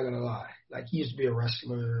 I'm not gonna lie. Like he used to be a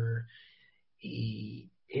wrestler. He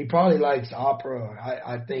probably likes opera.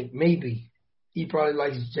 I think maybe he probably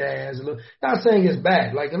likes jazz a little. Not saying it's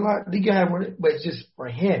bad. Like a lot, you can have one, but it's just for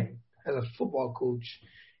him as a football coach.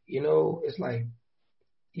 It's like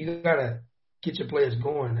you gotta get your players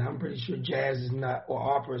going. I'm pretty sure jazz is not or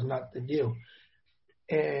opera is not the deal.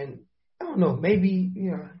 And I don't know. Maybe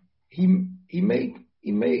He may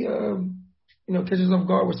catch us off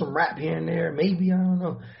guard with some rap here and there. Maybe, I don't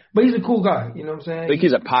know. But he's a cool guy. You know what I'm saying? I think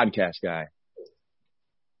he's a podcast guy.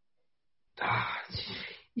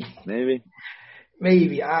 Maybe.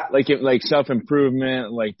 Like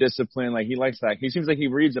self-improvement, like discipline. Like he likes that. He seems like he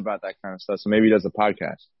reads about that kind of stuff. So maybe he does a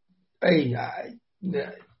podcast. Hey,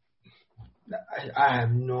 I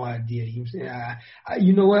have no idea. You know what I'm saying?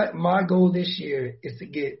 You know what? My goal this year is to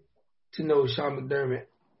get to know Sean McDermott.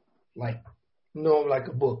 Like, know him like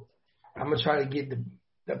a book. I'm gonna try to get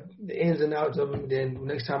the ins and outs of him. Then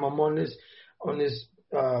next time I'm on this, what do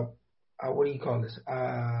you call this?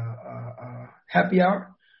 Happy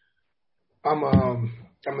hour. I'm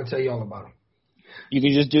gonna tell you all about him. You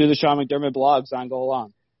can just do the Sean McDermott blogs on Go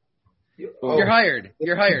Along. Oh. You're hired.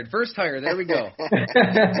 First hire. There we go.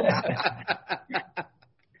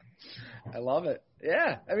 I love it.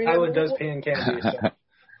 Yeah. I mean, Tyler does pay in candy. So.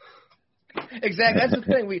 Exactly. That's the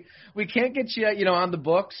thing. We can't get you, on the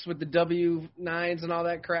books with the W-9s and all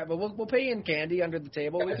that crap, but we'll pay you in candy under the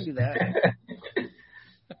table. We can do that.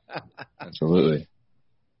 Absolutely.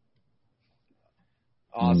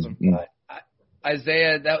 Awesome.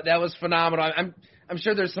 Isaiah, that was phenomenal. I'm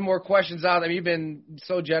sure there's some more questions out there. I mean, you've been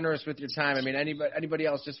so generous with your time. I mean, anybody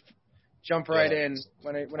else, just jump right in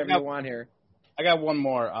whenever you want here. I got one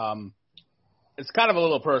more. It's kind of a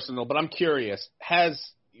little personal, but I'm curious.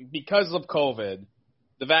 Because of COVID,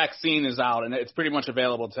 the vaccine is out and it's pretty much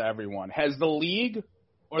available to everyone. Has the league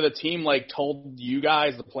or the team told you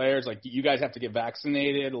guys, the players, you guys have to get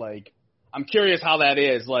vaccinated? I'm curious how that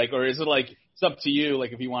is. Or is it it's up to you,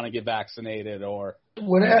 if you want to get vaccinated or?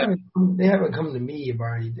 Well, they haven't come to me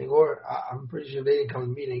about anything, or I'm pretty sure they didn't come to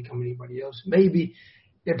me. They didn't come to anybody else. Maybe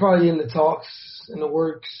they're probably in the talks, in the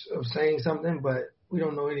works of saying something, but we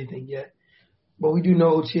don't know anything yet. But we do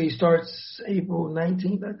know OTA starts April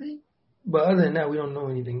 19th, I think. But other than that, we don't know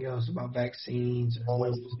anything else about vaccines or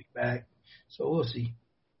when we'll be back. So we'll see.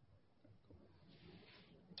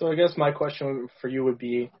 So I guess my question for you would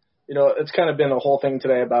be, it's kind of been a whole thing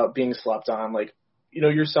today about being slept on.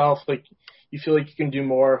 Yourself, you feel like you can do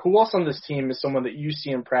more. Who else on this team is someone that you see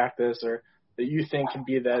in practice or that you think can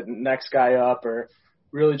be that next guy up or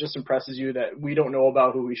really just impresses you that we don't know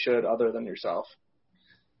about who we should other than yourself?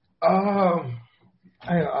 I'm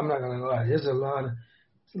not gonna lie. There's a lot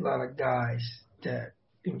of guys that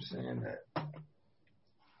that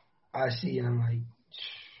I see, and I'm like,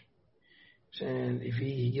 saying if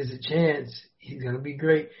he gets a chance, he's gonna be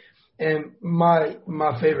great. And my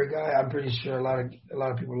favorite guy, I'm pretty sure a lot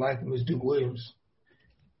of people like him, is Duke Williams.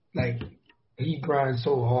 Like, he grinds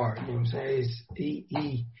so hard. You know what I'm saying?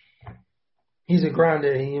 He's a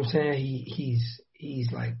grinder. You know what I'm saying?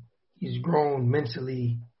 He's grown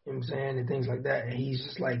mentally. You know what I'm saying, and things like that. And he's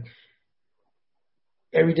just like,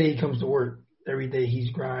 every day he comes to work. Every day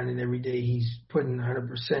he's grinding. Every day he's putting 100%. You know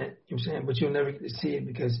what I'm saying? But you'll never get to see it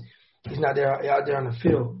because he's not out there on the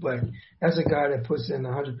field. But that's a guy that puts in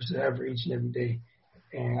 100% effort each and every day.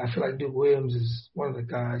 And I feel like Duke Williams is one of the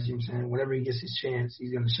guys, you know what I'm saying? Whenever he gets his chance,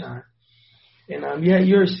 he's going to shine. And,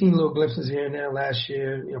 you've seen little glimpses here and there last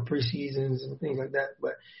year, preseasons and things like that.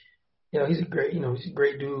 But, he's a great dude. You know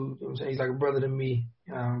what I'm saying? He's like a brother to me.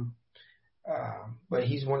 But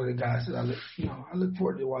he's one of the guys that I look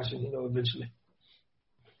forward to watching, eventually.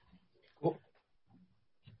 Cool.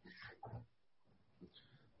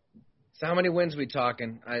 So how many wins we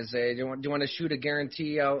talking, Isaiah? Do you want to shoot a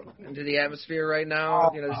guarantee out into the atmosphere right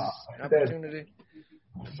now? This opportunity.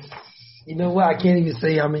 You know what? I can't even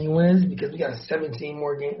say how many wins because we got 17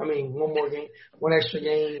 more games. I mean, one more game, one extra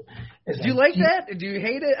game. Do you like that? Do you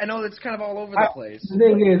hate it? I know it's kind of all over the place. The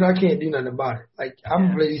thing is, I can't do nothing about it. Like,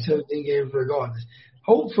 I'm ready to 17 games regardless.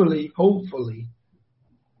 Hopefully,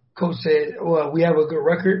 Coach said, well, we have a good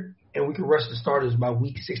record and we can rush the starters by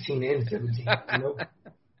week 16 and 17,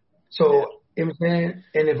 So, you know what I'm saying?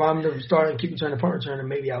 And if I'm the starter and keep returning punt returner,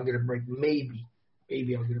 maybe I'll get a break. Maybe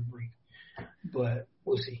I'll get a break. But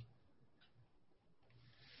we'll see.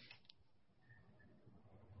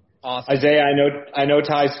 Awesome. Isaiah, I know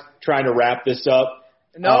Ty's trying to wrap this up.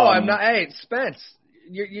 No, I'm not. Hey, Spence,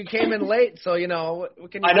 you came in late, so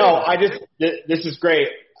what can you I know. This is great.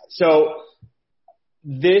 So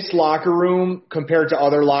this locker room compared to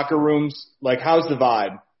other locker rooms, like, how's the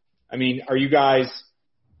vibe? I mean, are you guys?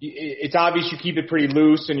 It's obvious you keep it pretty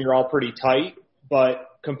loose and you're all pretty tight, but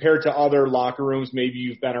compared to other locker rooms, maybe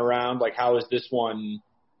you've been around. Like, how is this one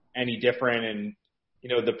any different? And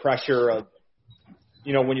the pressure of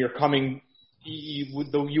when you're coming, you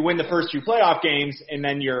win the first two playoff games, and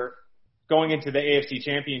then you're going into the AFC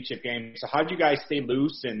Championship game. So how do you guys stay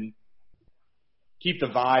loose and keep the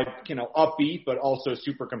vibe, upbeat, but also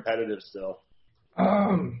super competitive still?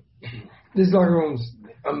 This locker room's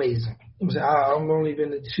amazing. I've only been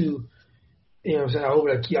to two. I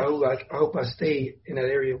hope I stay in that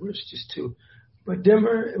area where it's just two. But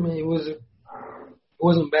Denver, it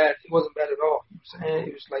wasn't bad. It wasn't bad at all.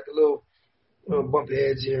 It was like a little bump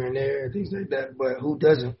heads here and there, things like that. But who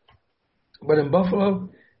doesn't? But in Buffalo,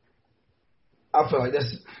 I feel like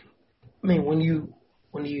that's. When you,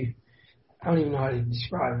 I don't even know how to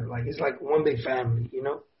describe it. Like, it's like one big family.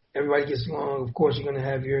 Everybody gets along. Of course, you're gonna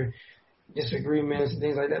have your disagreements and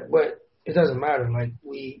things like that, but it doesn't matter. Like,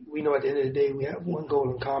 we know at the end of the day we have one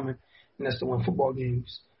goal in common, and that's to win football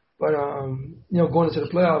games. But going into the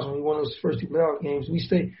playoffs, when we won those first two playoff games,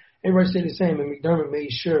 everybody stayed the same, and McDermott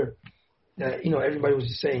made sure that everybody was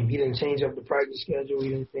the same. He didn't change up the practice schedule. He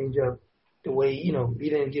didn't change up the way he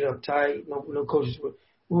didn't get uptight. No coaches we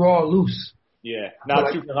were all loose. Yeah,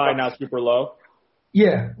 not super high, not super low.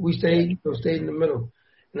 Yeah, we stayed in the middle,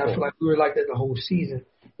 and I feel like we were like that the whole season.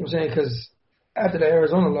 You know what I'm saying? Because after the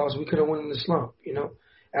Arizona loss, we could have won in the slump.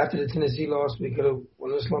 After the Tennessee loss, we could have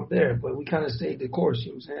won the slump there, but we kind of stayed the course.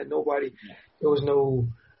 You know what I'm saying? There was no,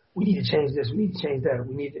 we need to change this, we need to change that.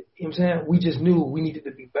 You know what I'm saying? We just knew we needed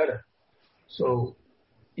to be better. So,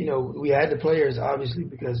 we had the players, obviously,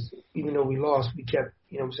 because even though we lost, we kept,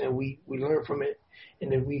 we learned from it,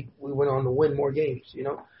 and then we went on to win more games,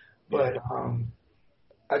 But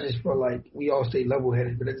I just felt like we all stayed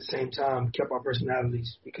level-headed, but at the same time kept our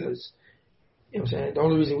personalities because, the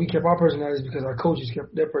only reason we kept our personalities is because our coaches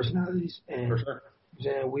kept their personalities. And, for sure.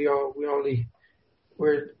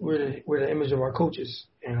 We're the image of our coaches,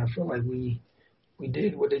 and I feel like we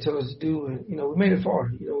did what they told us to do, and we made it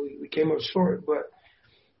far. We came up short, but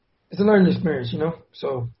it's a learning experience,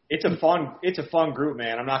 So it's a fun group,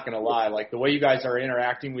 man. I'm not gonna lie. Like, the way you guys are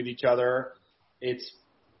interacting with each other, it's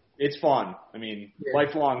fun.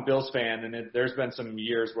 Lifelong Bills fan, and there's been some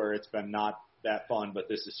years where it's been not that fun, but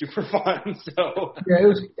this is super fun. So yeah, it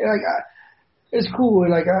was it's cool.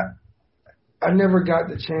 Like, I never got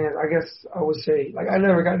the chance. I guess I would say, like, I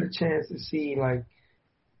never got the chance to see, like.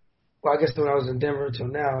 Well, I guess when I was in Denver till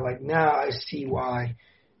now, like, now I see why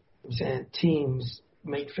teams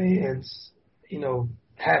make fans,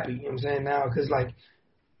 happy. You know what I'm saying? Now, because, like,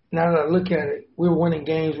 now that I look at it, we're winning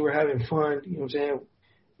games, we're having fun. You know what I'm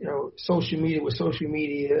saying? Social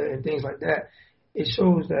media and things like that. It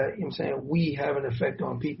shows that, we have an effect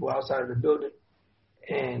on people outside of the building.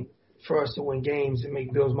 And for us to win games and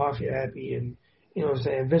make Bills Mafia happy and You know what I'm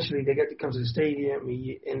saying? Eventually they got to come to the stadium,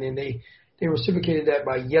 and then they reciprocated that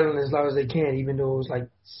by yelling as loud as they can, even though it was like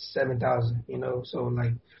 7,000. You know, so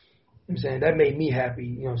like I'm saying that made me happy.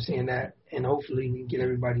 You know, seeing that, and hopefully we can get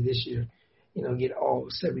everybody this year. You know, get all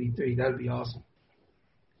 73. That'd be awesome.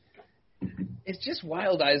 It's just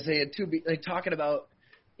wild, Isaiah, too. Like talking about,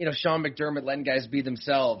 you know, Sean McDermott letting guys be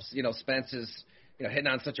themselves. You know, Spence is, you know, hitting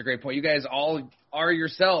on such a great point. You guys all are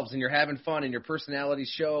yourselves, and you're having fun, and your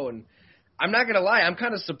personalities show. And I'm not gonna lie, I'm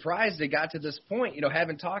kind of surprised it got to this point. You know,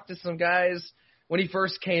 having talked to some guys when he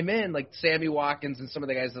first came in, like Sammy Watkins and some of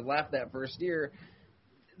the guys that left that first year.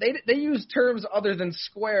 They used terms other than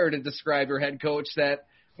square to describe your head coach that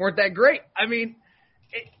weren't that great. I mean,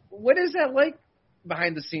 what is that like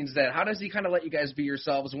behind the scenes? How does he kind of let you guys be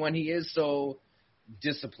yourselves when he is so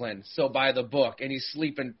disciplined, so by the book, and he's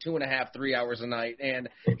sleeping 2.5, 3 hours a night, and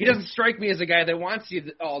he doesn't strike me as a guy that wants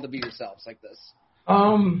you all to be yourselves like this?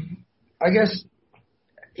 I guess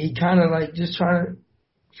he kind of like just trying to.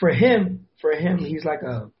 For him, he's like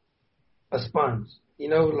a sponge. You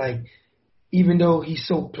know, like even though he's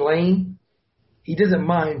so plain, he doesn't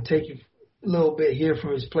mind taking a little bit here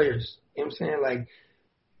from his players. You know what I'm saying? Like,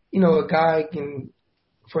 you know, a guy can,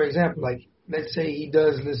 for example, like, let's say he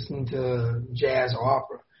does listen to jazz or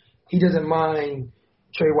opera. He doesn't mind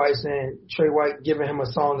Trey White giving him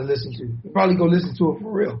a song to listen to. He'll probably go listen to it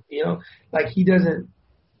for real, you know? Like, he doesn't,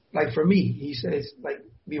 like, for me, he says, like,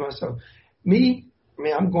 be myself. Me, I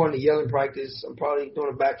mean, I'm going to yelling practice. I'm probably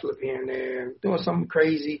doing a backflip here and there, doing something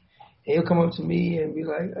crazy. And he'll come up to me and be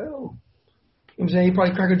like, oh. You know what I'm saying? He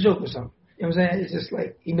probably crack a joke or something. You know what I'm saying? It's just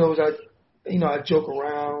like he knows I joke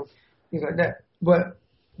around, things like that. But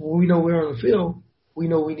when we know we're on the field, we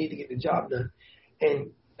know we need to get the job done. And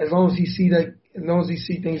as long as he see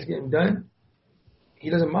things getting done, he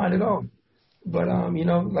doesn't mind at all. But you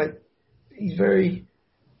know, like he's very.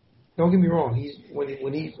 Don't get me wrong. He's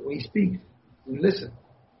when he speaks, we listen.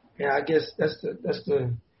 And I guess that's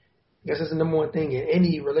the number one thing in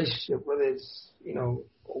any relationship, whether it's, you know,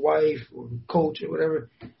 a wife or a coach or whatever.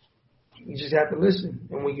 You just have to listen.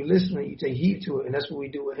 And when you listen, you take heed to it. And that's what we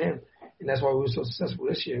do with him. And that's why we were so successful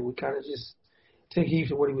this year. We kind of just take heed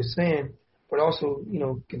to what he was saying, but also, you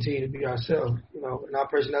know, continue to be ourselves. You know, and our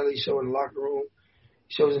personality show in the locker room,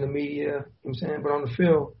 shows in the media, you know what I'm saying? But on the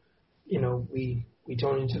field, you know, we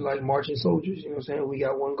turn into like marching soldiers, you know what I'm saying? We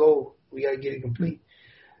got one goal. We got to get it complete.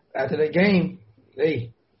 After that game,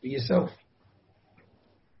 hey, be yourself.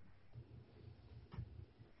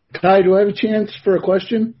 Ty, do I have a chance for a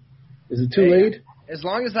question? Is it too late? As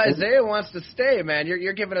long as Isaiah wants to stay, man,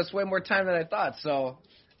 you're giving us way more time than I thought. So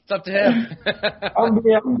it's up to him. I'm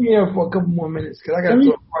be here for a couple more minutes because I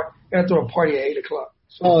got to throw a party at 8:00.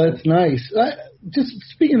 So. Oh, that's nice. Just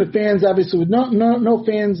speaking of fans, obviously with no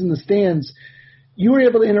fans in the stands, you were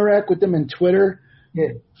able to interact with them on Twitter. Yeah.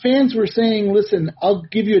 Fans were saying, listen, I'll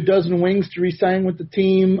give you a dozen wings to re-sign with the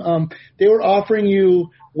team. They were offering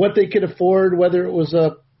you what they could afford, whether it was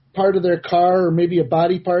a part of their car or maybe a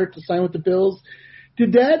body part to sign with the Bills.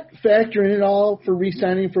 Did that factor in at all for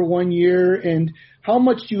re-signing for 1 year? And how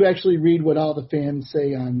much do you actually read what all the fans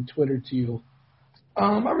say on Twitter to you?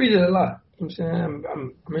 I read it a lot. You know what I'm saying?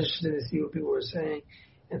 I'm interested to see what people are saying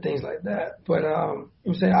and things like that. But, you know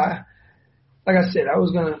what I'm saying? Like I said, I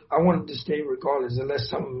wanted to stay regardless unless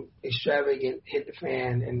something extravagant hit the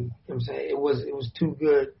fan, and you know what I'm saying, it was too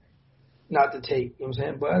good not to take, you know what I'm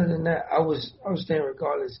saying? But other than that, I was staying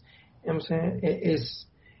regardless. You know what I'm saying?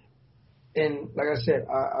 And like I said,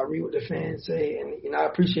 I read what the fans say, and you know, I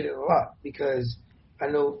appreciate it a lot because I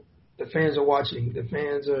know the fans are watching. The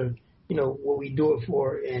fans are, you know, what we do it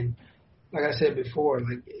for. And like I said before,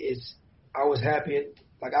 like I was happy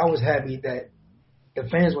that the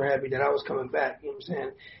fans were happy that I was coming back. You know what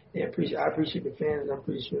I'm saying? I appreciate the fans, and I'm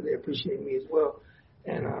pretty sure they appreciate me as well.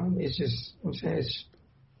 And it's just, you know what I'm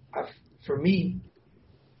saying, for me,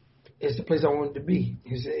 it's the place I wanted to be.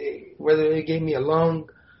 You say, whether it gave me a lung,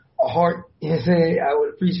 a heart, you know what I'm saying, I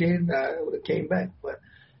would appreciate it. I would have came back, but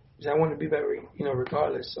I wanted to be back, you know,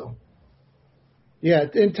 regardless. So. Yeah,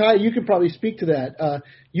 and Ty, you could probably speak to that.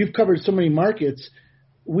 You've covered so many markets.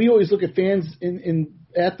 We always look at fans and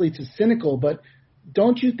athletes as cynical, but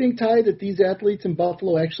don't you think, Ty, that these athletes in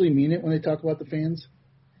Buffalo actually mean it when they talk about the fans?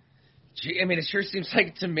 Gee, I mean, it sure seems like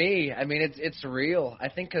it to me. I mean, it's real. I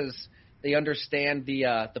think because they understand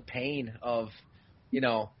the pain of, you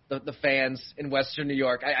know, the fans in Western New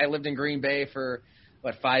York. I lived in Green Bay for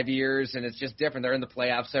 5 years, and it's just different. They're in the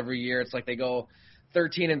playoffs every year. It's like they go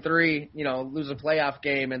 13-3, you know, lose a playoff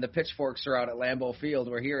game, and the pitchforks are out at Lambeau Field.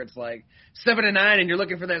 Where here it's like 7-9, and you're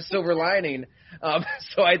looking for that silver lining.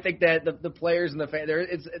 So I think that the players and the fans,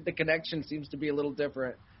 the connection seems to be a little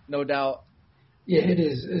different, no doubt. Yeah, it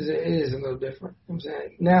is. It is a little different. You know what I'm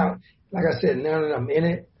saying? Now, like I said, now that I'm in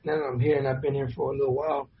it, now that I'm here and I've been here for a little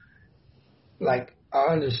while, like, I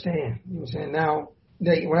understand. You know what I'm saying? Now,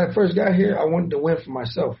 when I first got here, I wanted to win for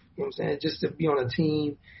myself. You know what I'm saying? Just to be on a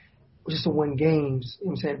team, just to win games. You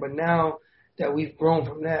know what I'm saying? But now that we've grown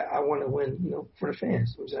from that, I want to win, for the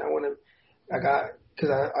fans. You know what I'm saying? I want to, because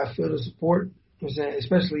I feel the support. You know what I'm saying?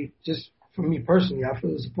 Especially just for me personally, I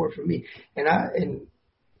feel the support for me. And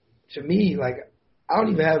to me, like, I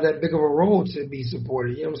don't even have that big of a role to be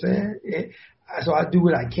supported. You know what I'm saying? So I do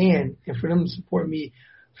what I can, and for them to support me,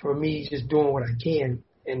 for me just doing what I can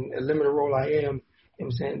in a limited role I am, you know what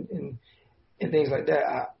I'm saying, and things like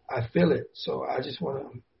that, I feel it. So I just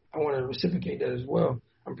want to reciprocate that as well.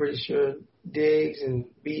 I'm pretty sure Diggs and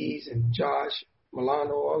Bees and Josh,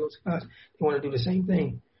 Milano, all those guys, they want to do the same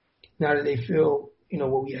thing now that they feel,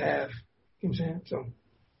 what we have. You know what I'm saying? So.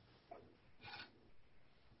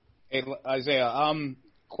 Hey, Isaiah,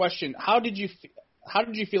 question. How did you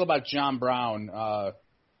feel about John Brown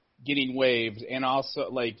getting waived, and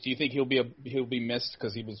also, like, do you think he'll be missed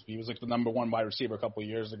because he was like the number one wide receiver a couple of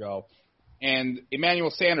years ago? And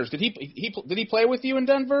Emmanuel Sanders, did he play with you in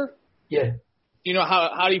Denver? Yeah. You know,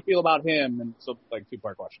 how do you feel about him? And so, like,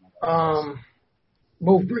 two-part question.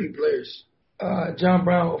 Both great players. John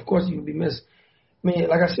Brown, of course, he would be missed. I mean,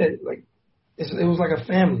 like I said, like, it was like a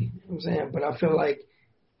family. You know what I'm saying? But I feel like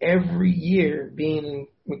every year being in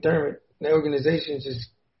McDermott, the organization just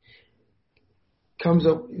comes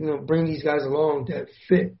up, bring these guys along that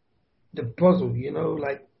fit the puzzle,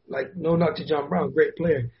 like no knock to John Brown, great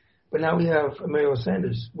player. But now we have Emmanuel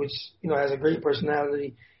Sanders, which, has a great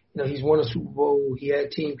personality. He's won a Super Bowl. He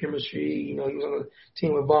had team chemistry. He was on the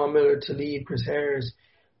team with Von Miller, Talib, Chris Harris,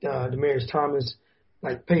 Demaryius Thomas,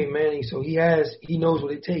 like Peyton Manning. So he knows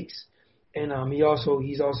what it takes. And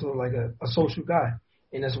he's also like a social guy.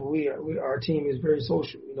 And that's what we are. Our team is very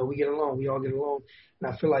social. We get along. We all get along.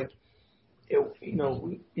 And I feel like we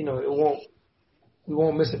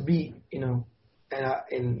won't miss a beat. And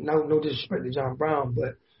no disrespect to John Brown,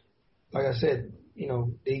 but like I said,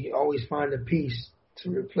 they always find a piece to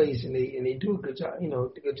replace, and they do a good job.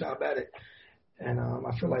 A good job at it. And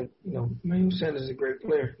I feel like Emmanuel Sanders is a great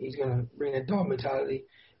player. He's gonna bring that dog mentality,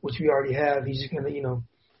 which we already have. He's just gonna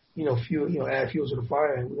add fuel to the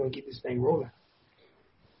fire, and we're gonna keep this thing rolling.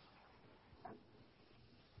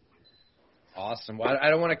 Awesome. Well, I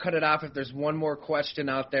don't want to cut it off if there's one more question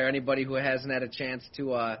out there. Anybody who hasn't had a chance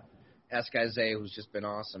to ask Isaiah, who's just been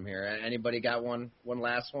awesome here. Anybody got one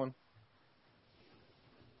last one?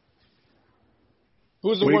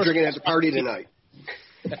 What are you drinking at the party tonight?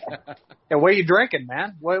 Yeah, what are you drinking,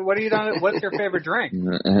 man? What are you doing? What's your favorite drink?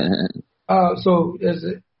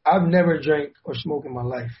 I've never drank or smoked in my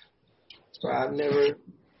life. So I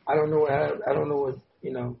don't know what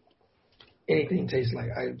anything tastes like.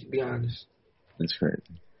 To be honest. That's great.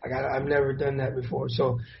 Like I've never done that before.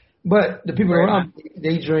 So, but the people around me,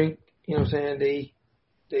 they drink. You know what I'm saying?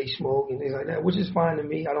 They smoke and things like that, which is fine to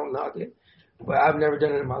me. I don't knock it. But I've never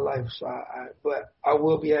done it in my life. So but I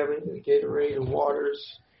will be having the Gatorade and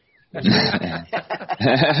waters.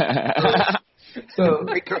 So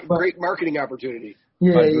great marketing opportunity.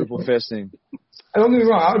 Yeah. Quadruple fisting. Don't get me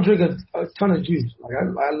wrong. I'll drink a ton of juice. Like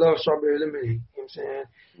I love strawberry lemonade. You know what I'm saying?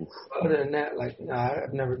 Other than that,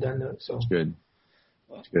 I've never done that. So it's good.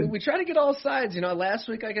 We try to get all sides. Last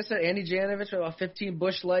week, like I said, Andy Janovich, about 15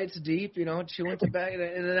 Busch Lights deep, chewing tobacco.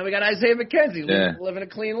 And then we got Isaiah McKenzie living a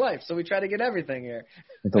clean life. So we try to get everything here.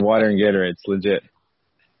 With the water and Gatorade, it's legit.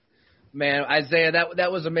 Man, Isaiah,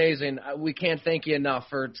 that was amazing. We can't thank you enough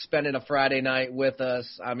for spending a Friday night with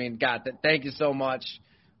us. I mean, God, thank you so much.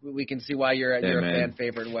 We can see why you're a fan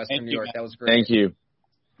favorite in Western New York. That was great. Thank you.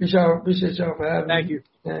 Appreciate y'all for having me. Thank you.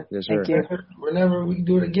 Yeah. Yes, sir. Thank you. Whenever we can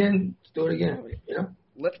do it again, let's do it again.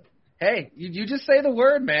 Hey, you just say the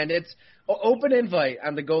word, man. It's open invite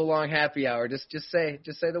on the Go Long Happy Hour. Just say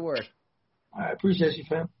the word. I appreciate you,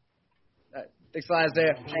 fam. Thanks a lot,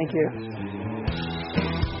 Isaiah. Thank you.